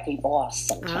a crappy boss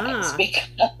sometimes because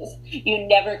you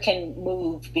never can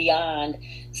move beyond.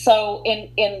 So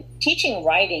in teaching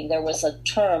writing, there was a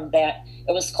term that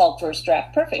it was called first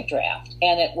draft, perfect draft.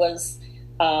 And it was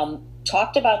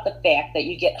talked about the fact that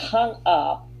you get hung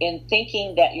up in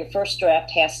thinking that your first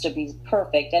draft has to be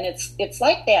perfect. And it's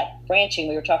like that branching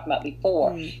we were talking about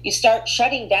before. You start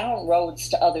shutting down roads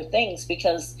to other things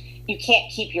because you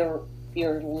can't keep your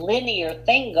linear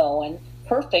thing going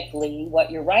perfectly, what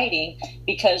you're writing,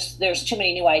 because there's too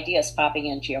many new ideas popping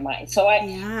into your mind. So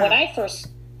when I first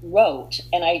wrote,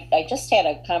 and I just had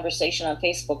a conversation on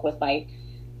Facebook with my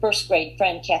first grade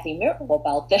friend Kathy Miracle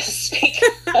about this because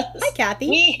hi,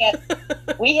 Kathy.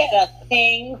 we had a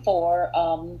thing for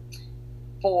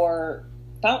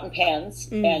fountain pens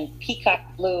and peacock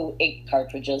blue ink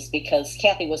cartridges because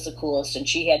Kathy was the coolest and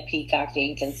she had peacock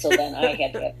ink, and so then I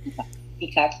had to have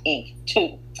peacock ink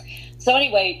too. So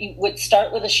anyway, you would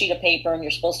start with a sheet of paper and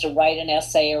you're supposed to write an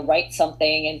essay or write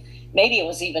something, and maybe it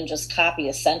was even just copy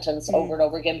a sentence over and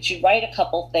over again, but you'd write a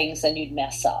couple things and you'd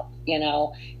mess up,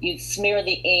 you'd smear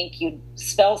the ink, you'd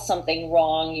spell something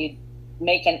wrong, you'd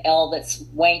make an L that's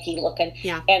wanky looking.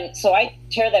 Yeah. And so I'd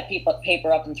tear that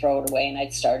paper up and throw it away and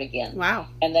I'd start again. Wow.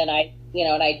 And then I'd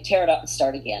tear it up and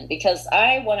start again because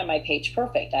I wanted my page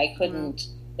perfect. I couldn't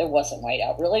there wasn't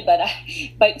whiteout really,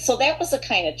 but so that was the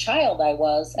kind of child I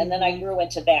was. And then I grew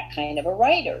into that kind of a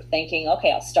writer, thinking,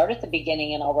 okay, I'll start at the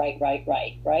beginning and I'll write.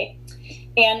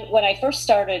 And when I first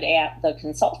started at the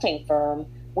consulting firm,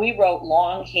 we wrote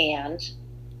longhand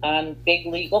on big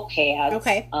legal pads,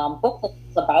 booklets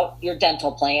about your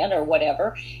dental plan or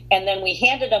whatever. And then we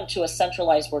handed them to a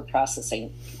centralized word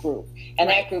processing group. And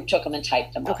that group took them and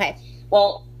typed them up.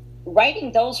 Well,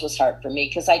 writing those was hard for me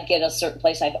because I'd get a certain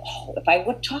place. I'd if I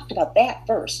would talked about that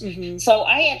first. So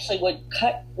I actually would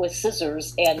cut with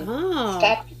scissors and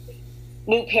stop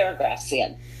new paragraphs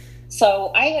in.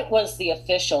 So I was the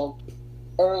official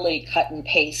early cut and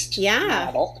paste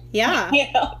model.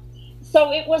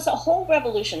 So it was a whole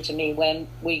revolution to me when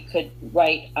we could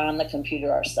write on the computer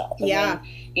ourselves. And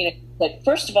then, but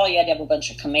first of all, you had to have a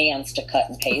bunch of commands to cut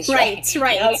and paste. Right.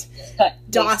 Now you just cut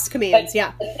DOS commands,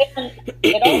 but then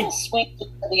it almost swings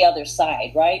to the other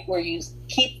side, right? Where you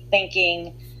keep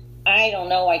thinking, I don't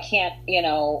know, I can't,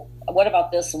 what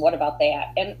about this and what about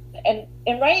that? And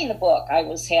in writing the book, I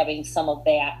was having some of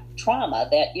that trauma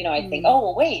that, I think, oh,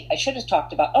 well, wait, I should have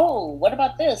talked about, what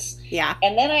about this?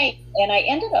 And then I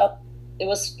ended up, it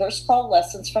was first called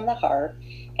Lessons from the Heart,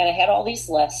 and I had all these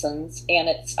lessons, and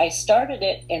I started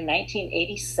it in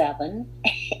 1987,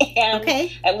 and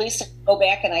at least I can go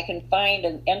back and I can find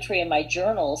an entry in my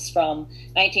journals from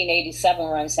 1987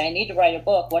 where I'm saying, I need to write a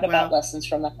book, what about Lessons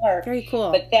from the Heart? Very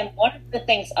cool. But then one of the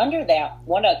things under that,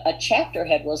 a chapter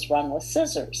head was Run with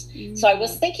Scissors. So I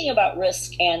was thinking about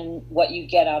risk and what you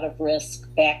get out of risk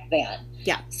back then.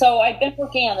 So I'd been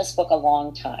working on this book a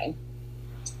long time,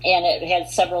 and it had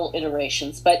several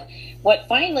iterations. But what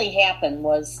finally happened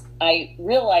was I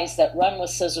realized that Run with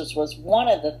Scissors was one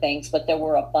of the things, but there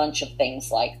were a bunch of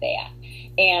things like that.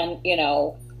 And,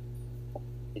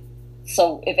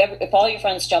 so if all your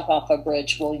friends jump off a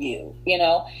bridge, will you?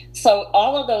 So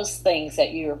all of those things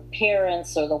that your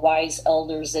parents or the wise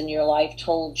elders in your life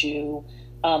told you,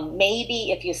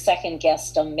 maybe if you second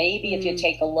guessed them, maybe if you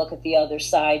take a look at the other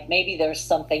side, maybe there's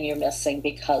something you're missing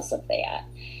because of that.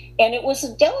 And it was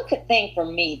a delicate thing for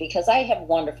me because I have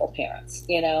wonderful parents,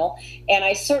 and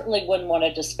I certainly wouldn't want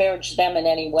to disparage them in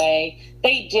any way.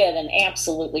 They did an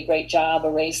absolutely great job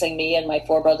of raising me and my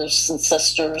 4 brothers and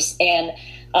sisters. And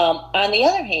on the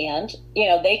other hand,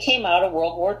 they came out of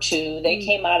World War II. They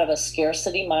came out of a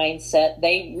scarcity mindset.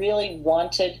 They really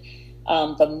wanted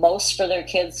the most for their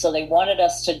kids, so they wanted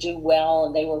us to do well,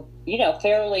 and they were,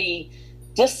 fairly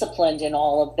disciplined in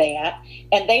all of that.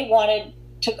 And they wanted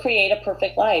to create a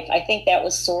perfect life. I think that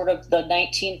was sort of the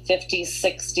 1950s,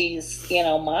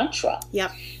 60s, mantra.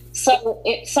 So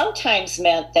it sometimes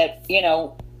meant that,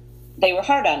 they were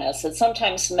hard on us. It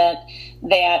sometimes meant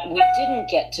that we didn't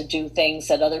get to do things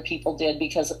that other people did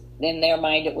because in their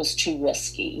mind it was too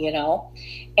risky,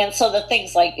 And so the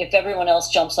things like, if everyone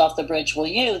else jumps off the bridge, will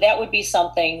you? That would be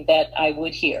something that I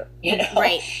would hear,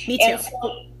 Right, me too. And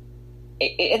so,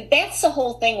 that's the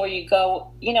whole thing where you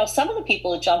go, some of the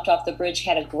people who jumped off the bridge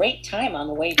had a great time on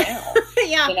the way down.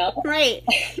 Right.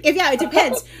 It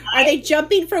depends. Are they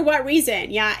jumping for what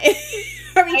reason?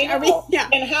 Are we,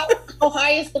 And how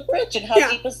high is the bridge and how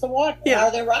deep is the water?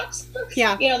 Are there rocks?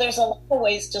 There's a lot of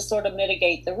ways to sort of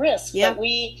mitigate the risk. But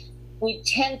we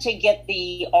tend to get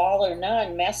the all or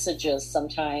none messages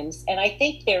sometimes. And I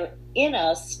think they're in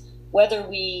us whether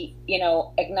we,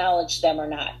 acknowledge them or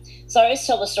not. So I always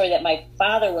tell the story that my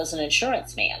father was an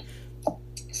insurance man.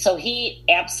 So he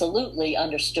absolutely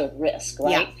understood risk,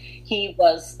 right? He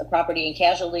was a property and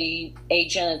casualty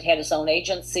agent, had his own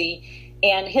agency.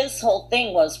 And his whole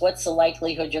thing was, what's the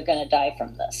likelihood you're going to die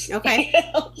from this?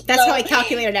 That's how I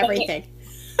calculated everything.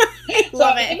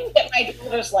 Love it. I didn't get my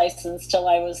driver's license till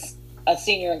I was a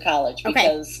senior in college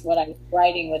because when I was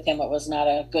riding with him, it was not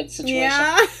a good situation.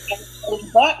 And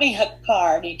he bought me a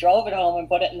car and he drove it home and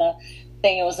put it in the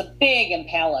thing. It was a big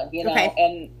Impala,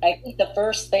 and I think the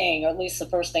first thing, or at least the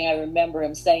first thing I remember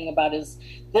him saying about is,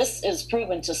 this is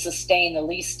proven to sustain the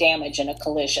least damage in a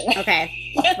collision.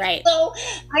 Right. So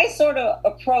I sort of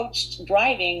approached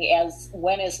driving as,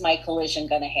 when is my collision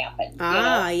going to happen?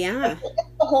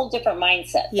 It's a whole different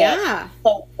mindset.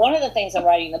 So one of the things I'm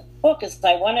writing the book is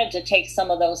I wanted to take some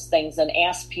of those things and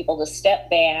ask people to step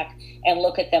back and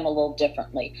look at them a little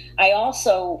differently. I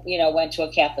also, went to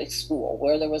a Catholic school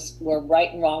where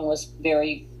right and wrong was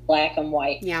very black and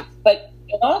white. But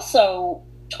it also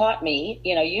taught me,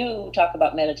 you talk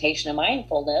about meditation and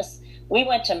mindfulness. We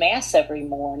went to Mass every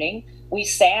morning. We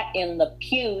sat in the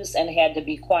pews and had to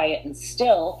be quiet and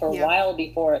still for a while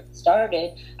before it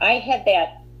started. I had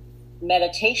that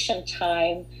meditation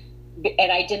time,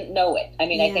 and I didn't know it. I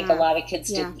mean, I think a lot of kids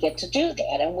didn't get to do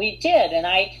that, and we did. And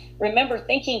I remember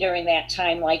thinking during that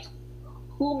time, like,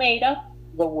 who made up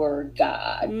the word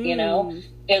God? You know,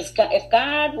 if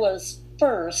God was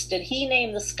first, did he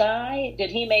name the sky? Did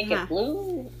he make it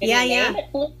blue? Did he name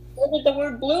it blue? Where did the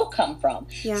word blue come from?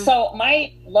 Yeah. So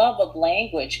my love of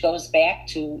language goes back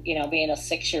to, you know, being a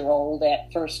 6-year-old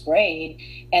at first grade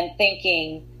and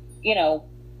thinking, you know,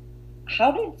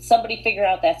 how did somebody figure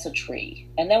out that's a tree?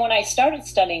 And then when I started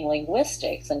studying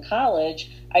linguistics in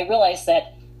college, I realized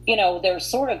that, you know, there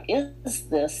sort of is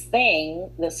this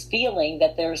thing, this feeling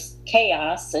that there's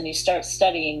chaos, and you start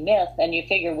studying myth and you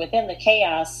figure within the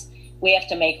chaos, we have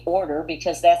to make order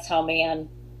because that's how man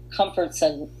comforts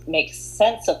and makes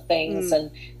sense of things and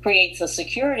creates a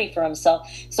security for himself.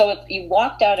 So if you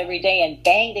walked out every day and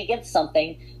banged against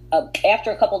something,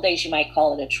 after a couple of days you might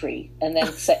call it a tree, and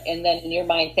then in your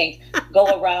mind think,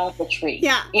 go around the tree.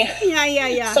 Yeah.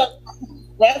 So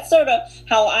that's sort of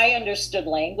how I understood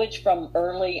language from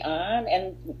early on,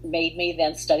 and made me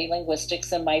then study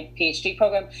linguistics in my PhD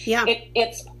program. Yeah.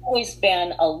 It's always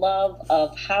been a love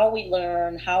of how we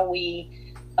learn, how we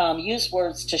use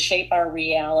words to shape our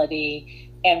reality,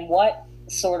 and what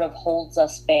sort of holds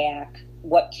us back.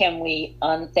 What can we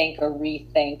unthink or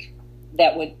rethink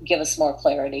that would give us more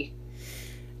clarity?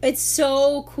 It's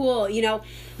so cool. You know,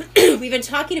 we've been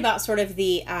talking about sort of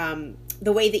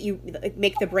the way that you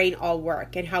make the brain all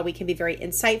work, and how we can be very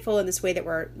insightful in this way that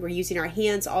we're using our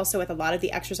hands also with a lot of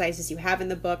the exercises you have in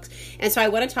the books. And so I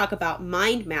want to talk about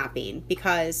mind mapping,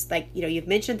 because, like, you know, you've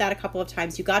mentioned that a couple of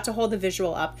times. You got to hold the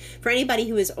visual up. For anybody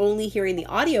who is only hearing the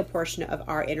audio portion of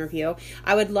our interview,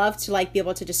 I would love to, like, be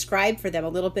able to describe for them a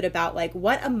little bit about, like,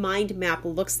 what a mind map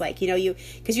looks like. You know,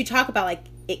 because you talk about, like,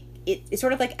 it's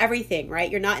sort of like everything,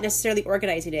 right? You're not necessarily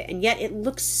organizing it, and yet it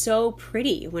looks so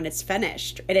pretty when it's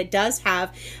finished. And it does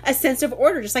have a sense of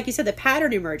order, just like you said, the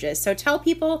pattern emerges. So tell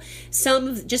people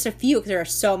just a few, because there are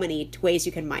so many ways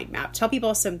you can mind map. Tell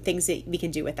people some things that we can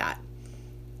do with that.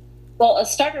 Well, a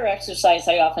starter exercise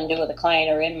I often do with a client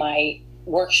or in my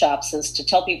workshops is to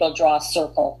tell people to draw a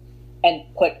circle and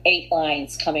put 8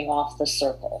 lines coming off the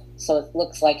circle. So it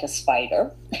looks like a spider.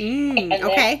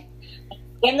 Okay.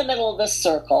 In the middle of the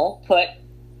circle, put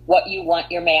what you want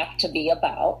your map to be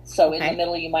about. So in the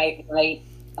middle, you might write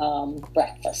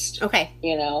breakfast. Okay.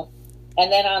 You know,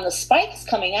 and then on the spikes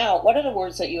coming out, what are the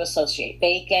words that you associate?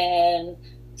 Bacon,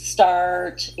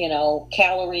 start, you know,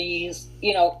 calories.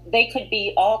 You know, they could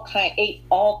be all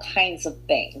kinds of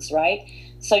things, right?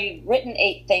 So you've written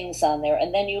 8 things on there,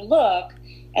 and then you look,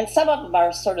 and some of them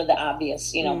are sort of the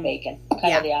obvious. You know, bacon,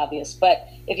 kind of the obvious. But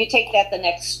if you take that the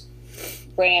next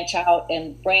branch out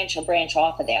and branch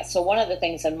off of that. So one of the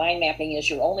things in mind mapping is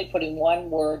you're only putting one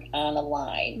word on a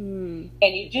line.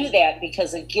 And you do that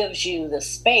because it gives you the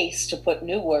space to put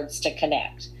new words to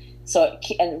connect. So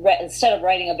instead of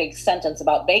writing a big sentence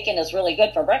about bacon is really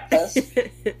good for breakfast,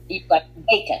 you write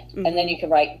bacon, and then you can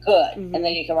write good, and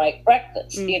then you can write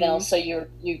breakfast, you know, so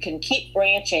you can keep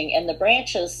branching, and the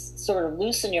branches sort of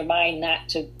loosen your mind not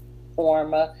to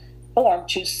form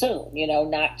too soon, you know,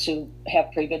 not to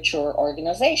have premature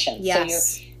organization.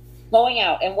 Yes. So you're going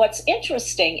out. And what's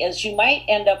interesting is you might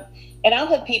end up, and I'll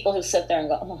have people who sit there and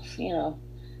go, oh, you know,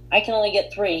 I can only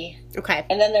get 3. Okay.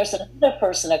 And then there's another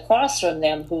person across from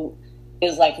them who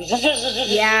is like, you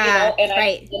know, and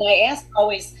I ask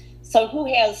always, so who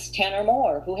has 10 or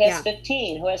more? Who has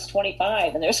 15? Who has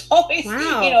 25? And there's always, you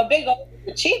know, a big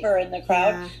achiever in the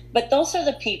crowd. Yeah. But those are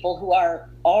the people who are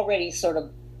already sort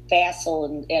of facile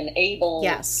and able,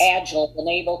 agile, and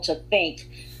able to think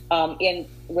in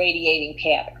radiating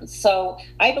patterns. So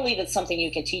I believe it's something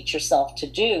you can teach yourself to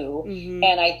do,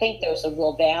 and I think there's a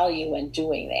real value in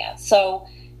doing that. So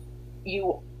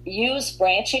you use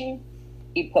branching.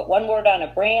 You put one word on a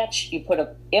branch, you put an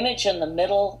image in the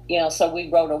middle, you know, so we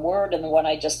wrote a word in the one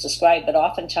I just described, but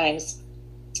oftentimes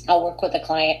I'll work with a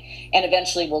client and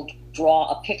eventually we'll draw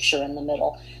a picture in the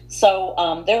middle.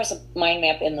 So there's a mind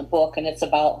map in the book, and it's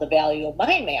about the value of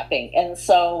mind mapping. And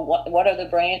so what are the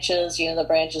branches? You know, the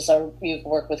branches are, you can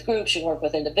work with groups, you can work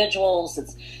with individuals,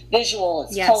 it's visual,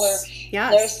 it's color.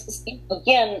 Yes. There's,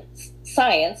 again,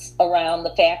 science around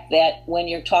the fact that when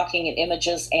you're talking in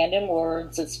images and in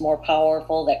words, it's more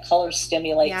powerful, that color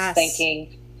stimulates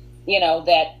thinking, you know,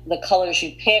 that the colors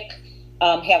you pick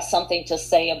have something to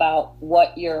say about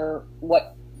what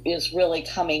is really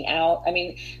coming out. I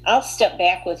mean, I'll step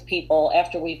back with people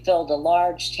after we filled a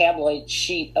large tabloid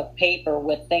sheet of paper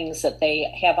with things that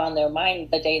they have on their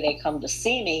mind the day they come to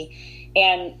see me,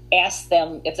 and ask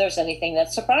them if there's anything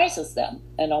that surprises them.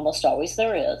 And almost always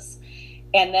there is.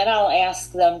 And then I'll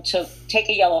ask them to take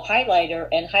a yellow highlighter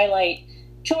and highlight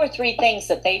 2 or 3 things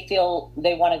that they feel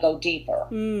they want to go deeper.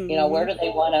 You know, where do they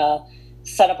want to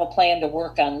set up a plan to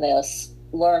work on this?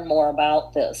 learn more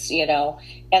about this,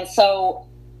 And so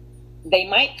they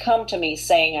might come to me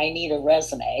saying, I need a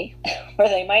resume, or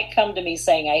they might come to me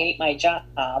saying, I hate my job.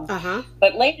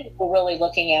 But later we're really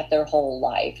looking at their whole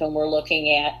life, and we're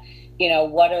looking at,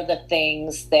 what are the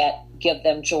things that give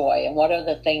them joy, and what are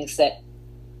the things that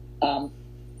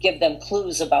give them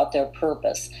clues about their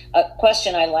purpose. A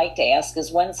question I like to ask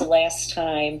is, when's the last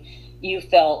time you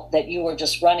felt that you were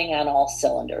just running on all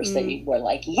cylinders, that you were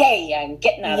like, yay, I'm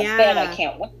getting out of bed, I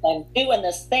can't wait, I'm doing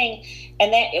this thing.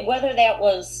 And that, whether that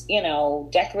was,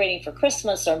 decorating for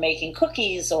Christmas, or making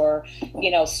cookies, or,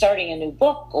 starting a new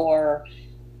book, or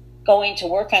going to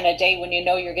work on a day when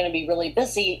you're going to be really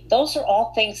busy, those are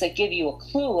all things that give you a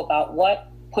clue about what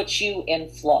puts you in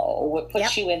flow, what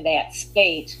puts you in that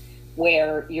state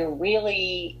where you're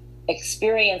really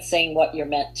experiencing what you're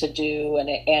meant to do,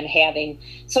 and having,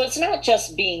 so it's not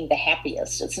just being the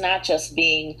happiest, it's not just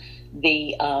being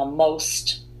the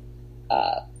most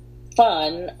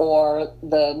fun or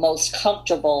the most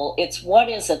comfortable, it's what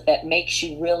is it that makes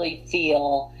you really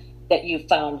feel that you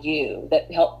found you,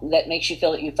 that makes you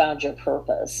feel that you found your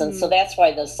purpose. And so that's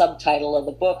why the subtitle of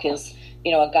the book is,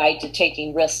 a guide to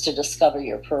taking risks to discover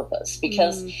your purpose.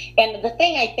 Because, and the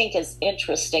thing I think is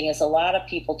interesting is a lot of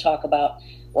people talk about,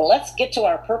 well, let's get to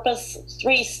our purpose,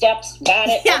 3 steps, got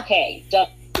it, okay, done.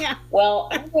 Yeah. Well,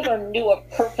 I never knew a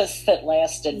purpose that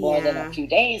lasted more than a few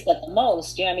days at the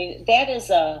most. That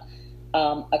is a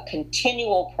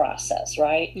continual process,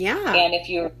 right? Yeah. And if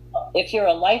you're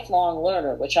a lifelong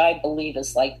learner, which I believe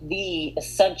is like the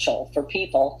essential for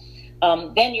people,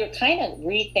 then you're kind of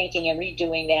rethinking and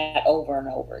redoing that over and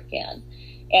over again.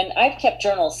 And I've kept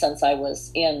journals since I was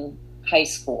in high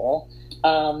school.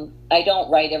 I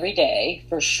don't write every day,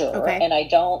 for sure, and I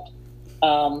don't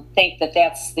think that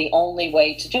that's the only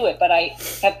way to do it. But I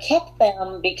have kept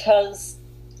them because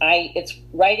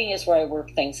writing is where I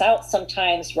work things out.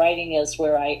 Sometimes writing is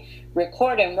where I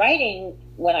record, and writing,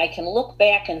 when I can look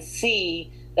back and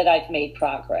see that I've made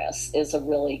progress, is a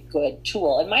really good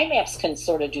tool. And mind maps can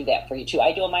sort of do that for you too.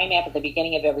 I do a mind map at the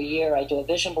beginning of every year. I do a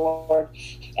vision board,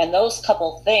 and those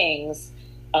couple things.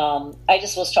 I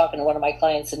just was talking to one of my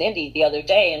clients in Indy the other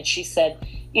day, and she said,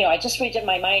 I just redid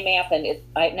my mind map, and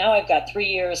now I've got 3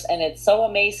 years, and it's so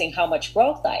amazing how much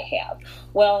growth I have.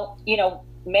 Well,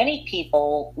 many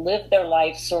people live their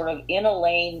life sort of in a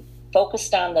lane,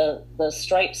 focused on the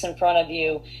stripes in front of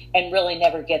you, and really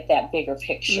never get that bigger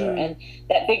picture. And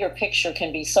that bigger picture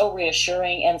can be so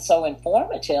reassuring and so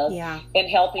informative in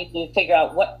helping you figure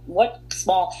out what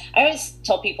small. I always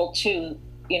tell people too,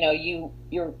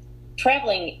 you're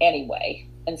traveling anyway.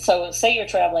 And so say you're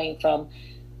traveling from,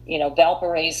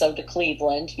 Valparaiso to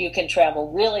Cleveland, you can travel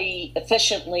really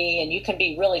efficiently, and you can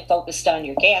be really focused on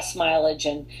your gas mileage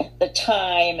and the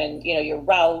time, and, your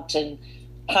route and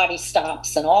potty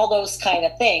stops and all those kind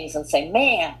of things, and say,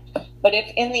 man, but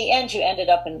if in the end you ended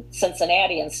up in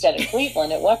Cincinnati instead of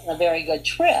Cleveland, it wasn't a very good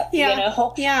trip,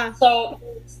 Yeah. So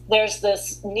there's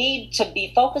this need to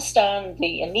be focused on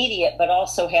the immediate, but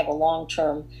also have a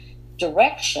long-term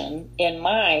direction in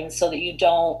mind, so that you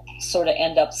don't sort of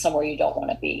end up somewhere you don't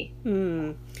want to be.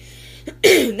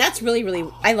 That's really,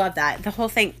 really, I love that. The whole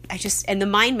thing, and the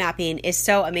mind mapping is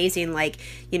so amazing. Like,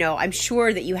 I'm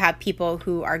sure that you have people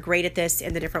who are great at this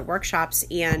in the different workshops.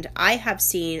 And I have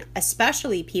seen,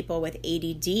 especially people with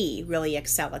ADD, really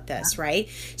excel at this, right?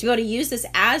 To be able to use this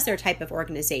as their type of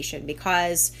organization,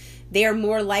 because they are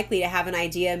more likely to have an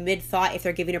idea mid-thought if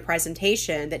they're giving a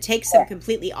presentation that takes them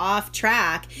completely off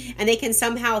track, and they can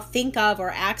somehow think of or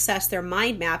access their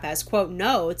mind map as, quote,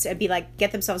 notes, and be like,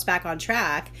 get themselves back on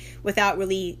track without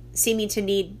really seeming to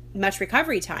need much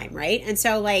recovery time, right? And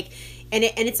so, like, and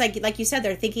it's like you said,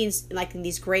 they're thinking like in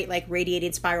these great, like,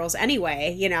 radiating spirals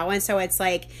anyway, and so it's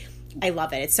like, I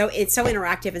love it. It's so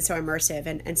interactive and so immersive,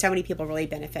 and so many people really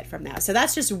benefit from that. So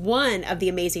that's just one of the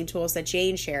amazing tools that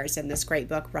Jane shares in this great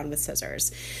book, Run with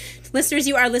Scissors. Listeners,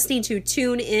 you are listening to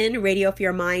Tune In, Radio for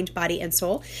Your Mind, Body, and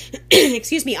Soul,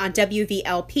 excuse me, on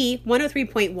WVLP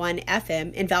 103.1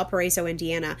 FM in Valparaiso,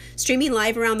 Indiana, streaming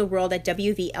live around the world at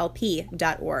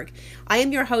WVLP.org. I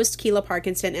am your host, Keela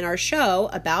Parkinson, and our show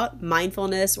about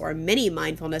mindfulness, or mini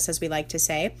mindfulness as we like to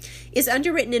say, is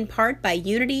underwritten in part by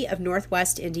Unity of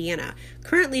Northwest Indiana,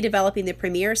 currently developing the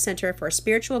premier center for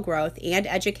spiritual growth and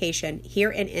education here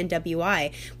in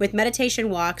NWI, with meditation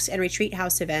walks and retreat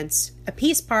house events, a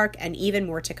peace park, and even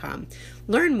more to come.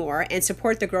 Learn more and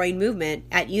support the growing movement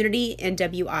at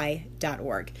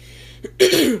unitynwi.org.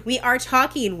 We are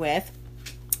talking with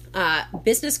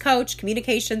business coach,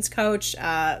 communications coach,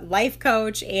 life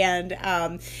coach, and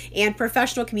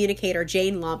professional communicator,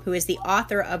 Jane Lump, who is the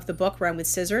author of the book Run with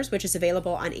Scissors, which is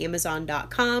available on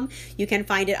Amazon.com. You can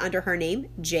find it under her name,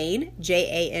 Jane,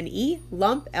 Jane,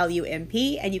 Lump, Lump,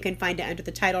 and you can find it under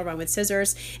the title Run with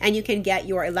Scissors. And you can get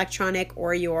your electronic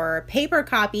or your paper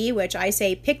copy, which I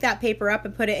say pick that paper up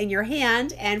and put it in your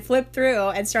hand and flip through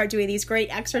and start doing these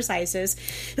great exercises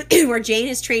where Jane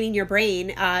is training your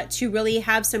brain to really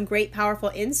have some great,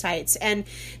 powerful insights. And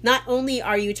not only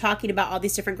are you talking about all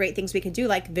these different great things we can do,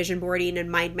 like vision boarding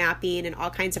and mind mapping and all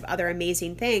kinds of other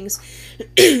amazing things,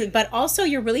 but also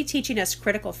you're really teaching us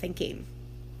critical thinking.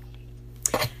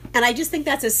 And I just think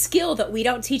that's a skill that we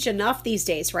don't teach enough these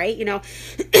days, right? You know,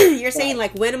 you're saying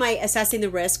like, when am I assessing the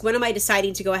risk? When am I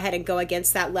deciding to go ahead and go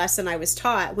against that lesson I was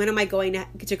taught? When am I going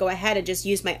to go ahead and just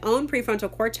use my own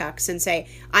prefrontal cortex and say,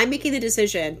 I'm making the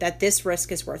decision that this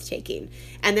risk is worth taking.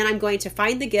 And then I'm going to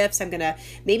find the gifts. I'm going to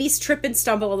maybe trip and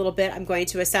stumble a little bit. I'm going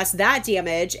to assess that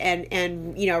damage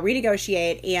and you know,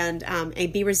 renegotiate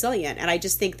and be resilient. And I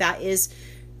just think that is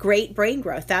great brain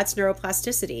growth. That's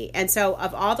neuroplasticity. And so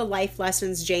of all the life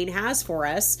lessons Jane has for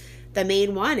us, the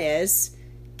main one is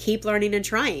keep learning and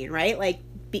trying, right? Like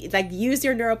use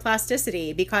your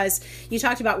neuroplasticity, because you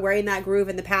talked about wearing that groove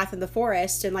in the path in the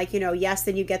forest, and like, you know, yes,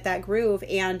 then you get that groove,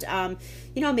 and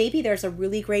you know, maybe there's a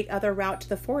really great other route to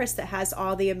the forest that has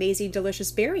all the amazing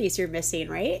delicious berries you're missing,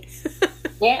 right?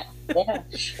 Yeah.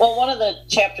 Well, one of the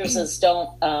chapters is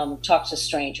don't talk to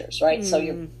strangers, right? So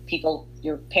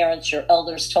your parents, your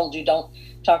elders told you don't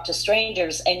talk to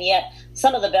strangers, and yet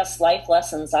some of the best life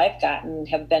lessons I've gotten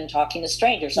have been talking to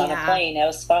strangers on a plane, at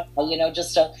a spa, you know,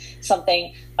 just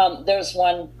something. There's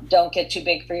one, don't get too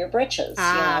big for your britches, you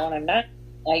know, and I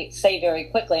say very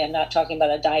quickly, I'm not talking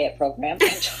about a diet program.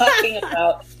 I'm talking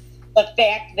about the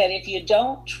fact that if you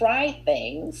don't try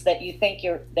things that you think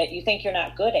you're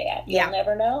not good at, you'll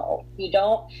never know. You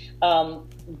don't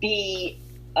be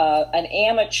an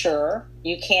amateur,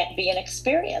 you can't be an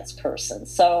experienced person.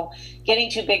 So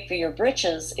getting too big for your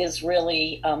britches is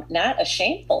really not a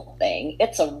shameful thing.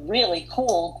 It's a really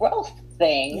cool growth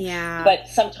thing. Yeah. But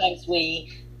sometimes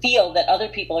we feel that other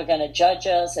people are going to judge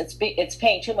us. It's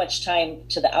paying too much time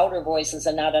to the outer voices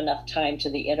and not enough time to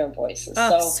the inner voices.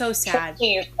 Oh, so sad.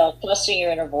 Trusting yourself, trusting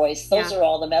your inner voice. Those are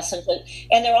all the messages,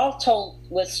 and they're all told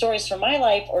with stories from my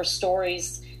life or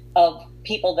stories of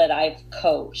people that I've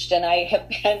coached. And I have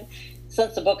been,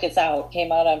 since the book came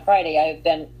out on Friday, I've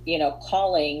been, you know,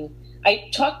 calling. I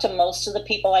talked to most of the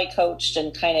people I coached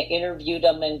and kind of interviewed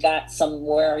them and got some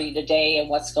where are you today and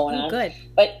what's going on. Good.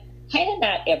 But kind of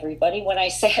not everybody. When I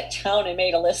sat down and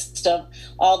made a list of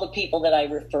all the people that I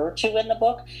refer to in the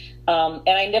book, and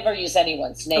I never use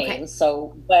anyone's name,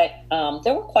 but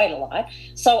there were quite a lot.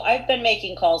 So I've been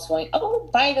making calls going, oh,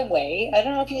 by the way, I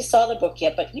don't know if you saw the book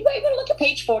yet, but you might want to look at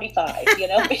page 45, you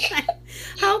know, because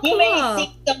How cool. You may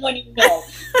see someone you know.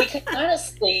 Because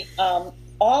honestly,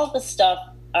 all the stuff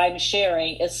I'm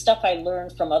sharing is stuff I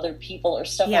learned from other people or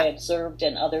stuff I observed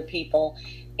in other people.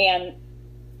 And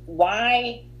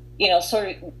why, you know, sort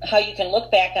of how you can look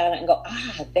back on it and go,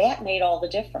 that made all the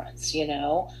difference, you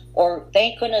know, or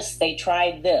thank goodness they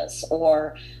tried this,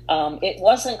 or it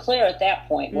wasn't clear at that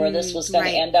point where this was going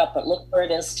to end up, but look where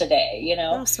it is today, you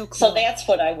know. Oh, so cool. So that's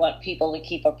what I want people to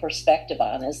keep a perspective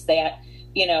on, is that,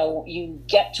 you know, you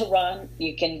get to run,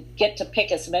 you can get to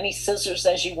pick as many scissors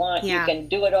as you want, you can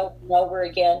do it over and over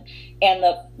again. And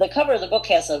the cover of the book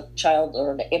has a child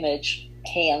or an image,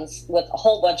 hands with a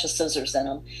whole bunch of scissors in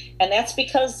them, and that's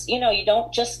because, you know, you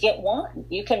don't just get one.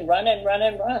 You can run and run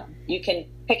and run. You can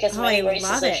pick as many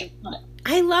races as you want.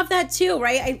 I love that too,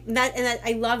 right?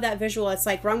 I love that visual. It's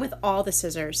like run with all the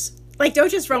scissors. Like, don't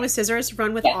just run with scissors,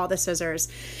 run with all the scissors.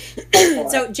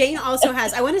 So Jane also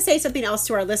has, I want to say something else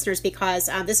to our listeners, because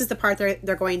this is the part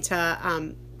they're going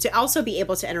to also be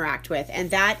able to interact with. And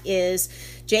that is,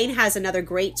 Jane has another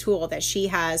great tool that she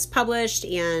has published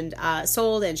and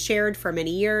sold and shared for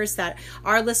many years that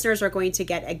our listeners are going to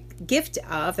get a gift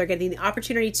of. They're getting the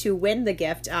opportunity to win the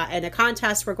gift in a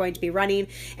contest we're going to be running,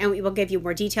 and we will give you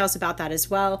more details about that as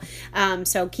well.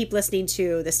 So keep listening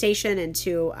to the station, and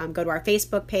to go to our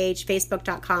Facebook page,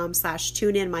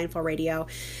 facebook.com/tuneinmindfulradio.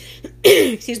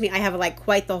 Excuse me, I have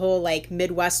quite the whole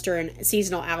Midwestern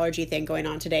seasonal allergy thing going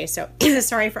on today, so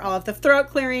sorry for all of the throat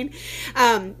clearing.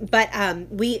 But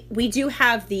we do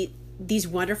have the these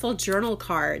wonderful journal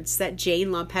cards that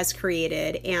Jane Lump has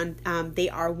created. And they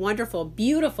are wonderful,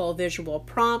 beautiful visual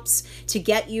prompts to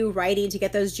get you writing, to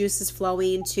get those juices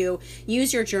flowing, to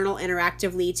use your journal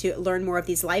interactively to learn more of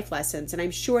these life lessons. And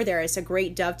I'm sure there is a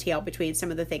great dovetail between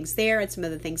some of the things there and some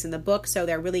of the things in the book. So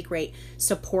they're really great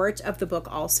support of the book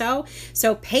also.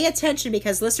 So pay attention,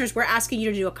 because listeners, we're asking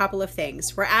you to do a couple of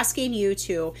things. We're asking you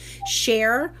to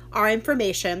share our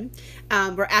information.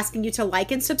 We're asking you to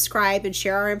like and subscribe and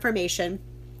share our information.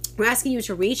 We're asking you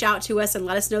to reach out to us and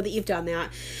let us know that you've done that.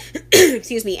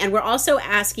 Excuse me. And we're also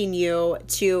asking you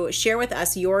to share with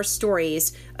us your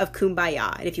stories of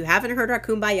Kumbaya. And if you haven't heard our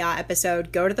Kumbaya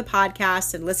episode, go to the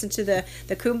podcast and listen to the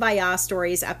Kumbaya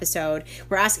stories episode.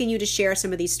 We're asking you to share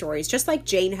some of these stories, just like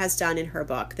Jane has done in her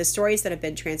book. The stories that have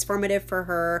been transformative for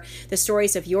her, the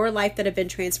stories of your life that have been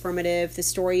transformative, the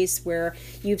stories where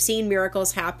you've seen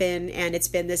miracles happen and it's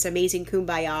been this amazing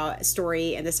Kumbaya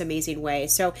story in this amazing way.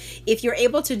 So if you're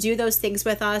able to do those things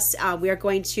with us, we are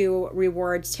going to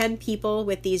reward 10 people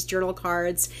with these journal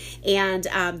cards and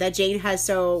that Jane has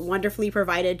so wonderfully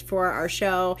provided for our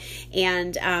show,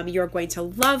 and you're going to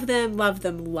love them, love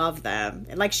them, love them.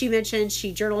 And like she mentioned,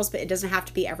 she journals, but it doesn't have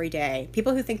to be every day.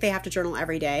 People who think they have to journal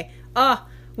every day, what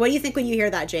do you think when you hear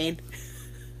that, Jane?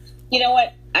 You know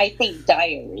what? I think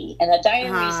diary, and a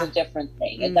diary is a different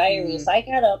thing. A diary is, I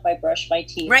got up, I brushed my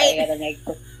teeth, right. I had an egg.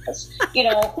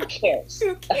 Who cares?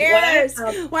 Who cares?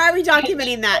 Why are we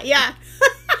documenting that? Yeah.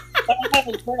 What I have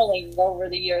been journaling over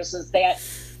the years is that,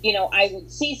 I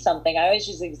would see something. I always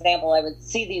use the example. I would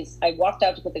see these. I walked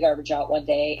out to put the garbage out one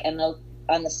day, and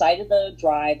on the side of the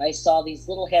drive, I saw these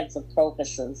little heads of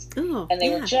crocuses. Oh, and they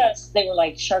were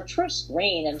like chartreuse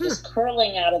green and just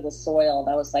curling out of the soil. And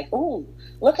I was like, ooh,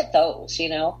 look at those,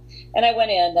 And I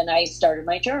went in and I started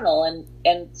my journal.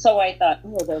 And so I thought,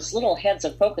 oh, those little heads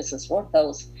of crocuses, weren't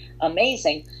those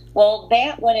amazing? Well,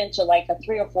 that went into like a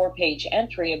 3 or 4 page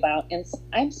entry about, and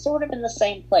I'm sort of in the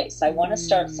same place. I want to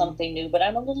start something new, but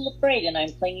I'm a little afraid, and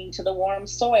I'm clinging to the warm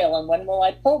soil. And when will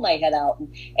I pull my head out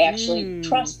and actually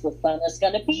trust the sun is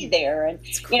going to be there? And,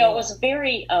 cool. It was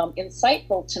very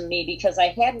insightful to me, because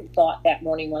I hadn't thought that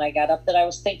morning when I got up that I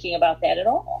was thinking about that at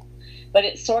all. But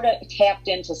it sort of tapped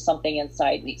into something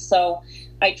inside me. So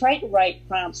I tried to write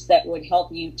prompts that would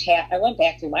help you I went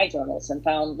back through my journals and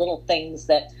found little things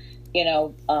that,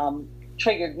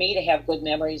 triggered me to have good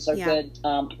memories or good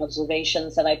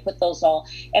observations. And I put those all,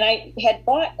 and I had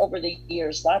bought over the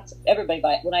years, everybody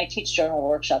buy it. When I teach journal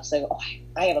workshops, they go, oh,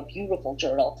 I have a beautiful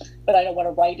journal, but I don't want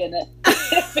to write in it.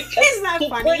 Isn't that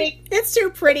funny? Pretty. It's too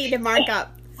pretty to mark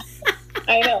up.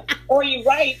 I know. Or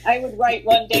I would write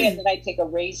one day and then I'd take a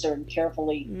razor and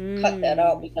carefully cut that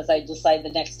out because I decided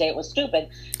the next day it was stupid.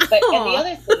 But and the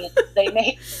other thing is they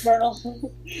make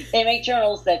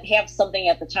journals that have something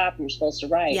at the top you're supposed to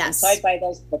write. Yes. And so I'd buy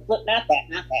those, but not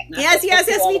that. Yes,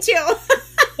 me too.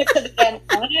 I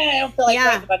don't feel like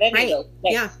writing about any of those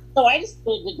things. Yeah. So I decided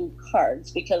to do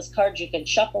cards, because cards you can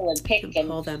shuffle and pick,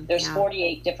 and there's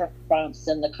 48 different prompts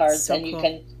in the cards, and you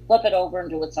can flip it over and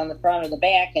do what's on the front or the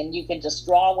back, and you can just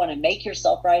draw one and make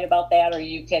yourself write about that, or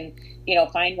you can,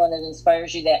 find one that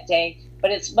inspires you that day.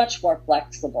 But it's much more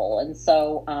flexible, and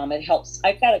so it helps.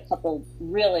 I've got a couple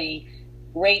really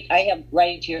great. I have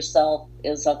Writing to Yourself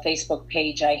is a Facebook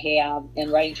page I have, and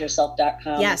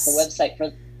writingtoyourself.com is the website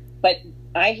for. But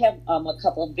I have a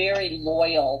couple very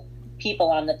loyal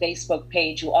people on the Facebook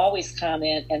page who always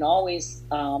comment and always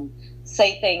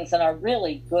say things and are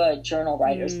really good journal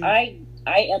writers. I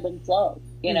ebb and flow.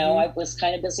 I was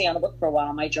kind of busy on the book for a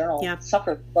while. My journal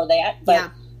suffered for that,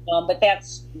 but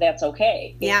that's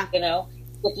okay. Yeah.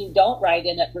 If you don't write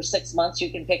in it for 6 months, you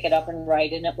can pick it up and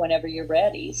write in it whenever you're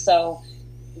ready. So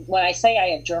when I say I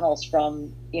have journals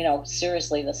from,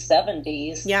 seriously the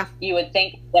 70s, you would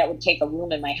think that would take a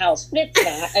room in my house, but it's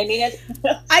not. I mean,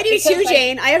 I do too,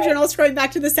 Jane. I have journals going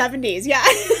back to the 70s. Yeah.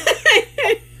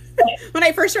 When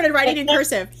I first started writing in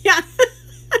cursive. Yeah.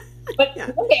 But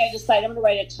one day I decided I'm going to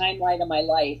write a timeline of my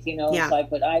life, So I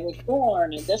put, I was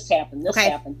born, and this happened, and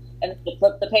then I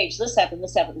flipped the page, this happened,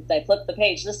 and I flipped the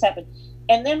page, this happened.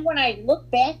 And then when I look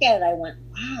back at it, I went,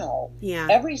 wow,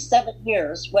 every 7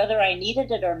 years, whether I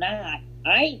needed it or not,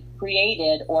 I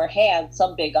created or had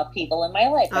some big upheaval in my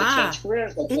life. I changed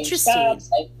careers, I changed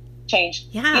jobs, I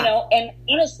changed, and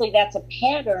honestly, that's a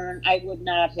pattern I would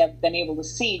not have been able to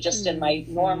see just in my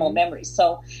normal memories.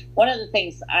 So one of the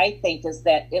things I think is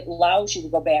that it allows you to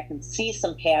go back and see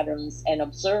some patterns and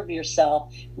observe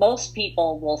yourself. Most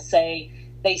people will say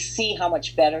they see how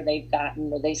much better they've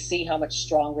gotten, or they see how much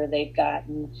stronger they've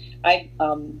gotten. I've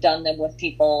done them with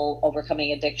people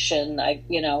overcoming addiction. I've,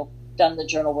 done the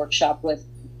journal workshop with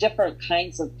different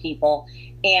kinds of people.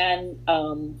 And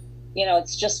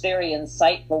it's just very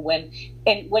insightful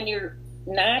when you're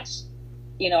not,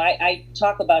 I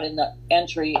talk about in the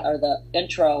entry or the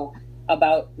intro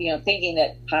about, thinking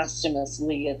that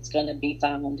posthumously it's going to be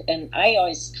found. And I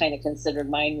always kind of considered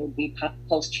mine would be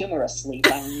posthumously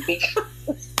found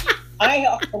because I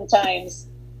oftentimes,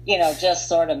 just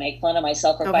sort of make fun of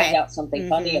myself or find out something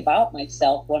funny about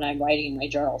myself when I'm writing my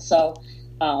journal. So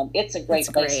it's a great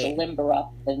place to limber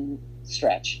up and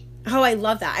stretch. Oh, I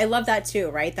love that. I love that too,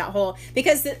 right? That whole,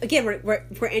 because again,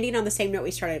 we're ending on the same note we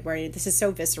started, where this is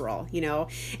so visceral, and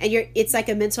it's like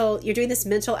you're doing this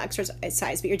mental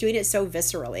exercise, but you're doing it so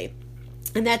viscerally.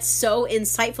 And that's so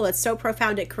insightful. It's so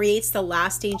profound. It creates the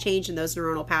lasting change in those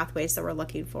neuronal pathways that we're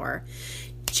looking for.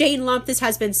 Jane Lump, this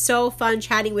has been so fun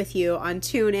chatting with you on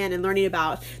Tune In and learning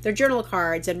about their journal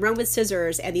cards and Run with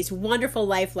Scissors and these wonderful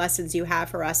life lessons you have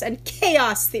for us, and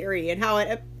chaos theory and how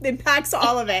it impacts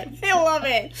all of it. I love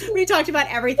it. We talked about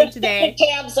everything today.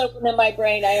 Tabs open in my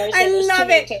brain. I love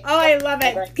it. Oh, I love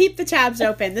it. Keep the tabs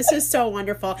open. This is so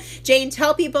wonderful. Jane,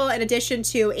 tell people, in addition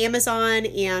to Amazon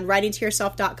and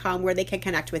writingtoyourself.com, where they can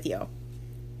connect with you.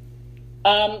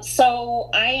 So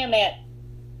I am at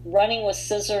Running with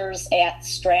Scissors at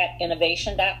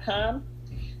stratinnovation.com.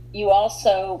 You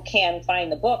also can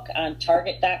find the book on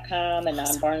Target.com and on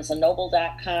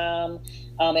BarnesandNoble.com.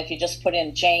 If you just put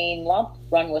in Jane Lump,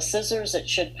 Run with Scissors, it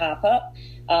should pop up.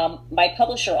 My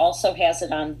publisher also has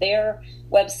it on their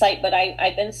website, but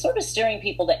I've been sort of steering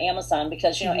people to Amazon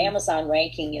because, Amazon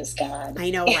ranking is gone. I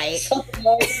know, right? So the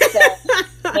more you sell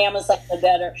Amazon, the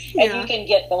better. And you can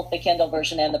get both the Kindle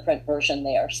version and the print version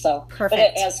there. So, perfect.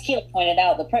 But as Keela pointed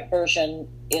out, the print version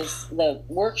is the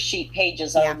worksheet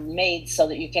pages are made so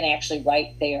that you can actually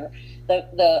write there.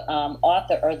 The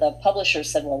author or the publisher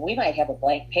said, well, we might have a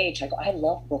blank page. I go, I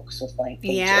love books with blank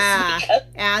pages. Yeah,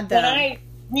 add them. When I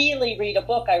really read a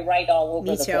book, I write all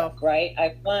over the book, right?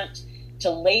 I want to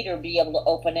later be able to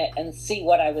open it and see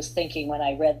what I was thinking when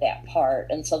I read that part.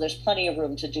 And so there's plenty of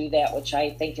room to do that, which I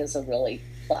think is a really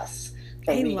plus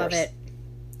for readers. I love it.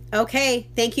 Okay,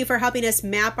 thank you for helping us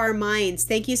map our minds.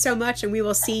 Thank you so much, and we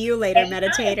will see you later,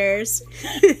 meditators.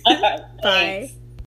 Bye. Bye.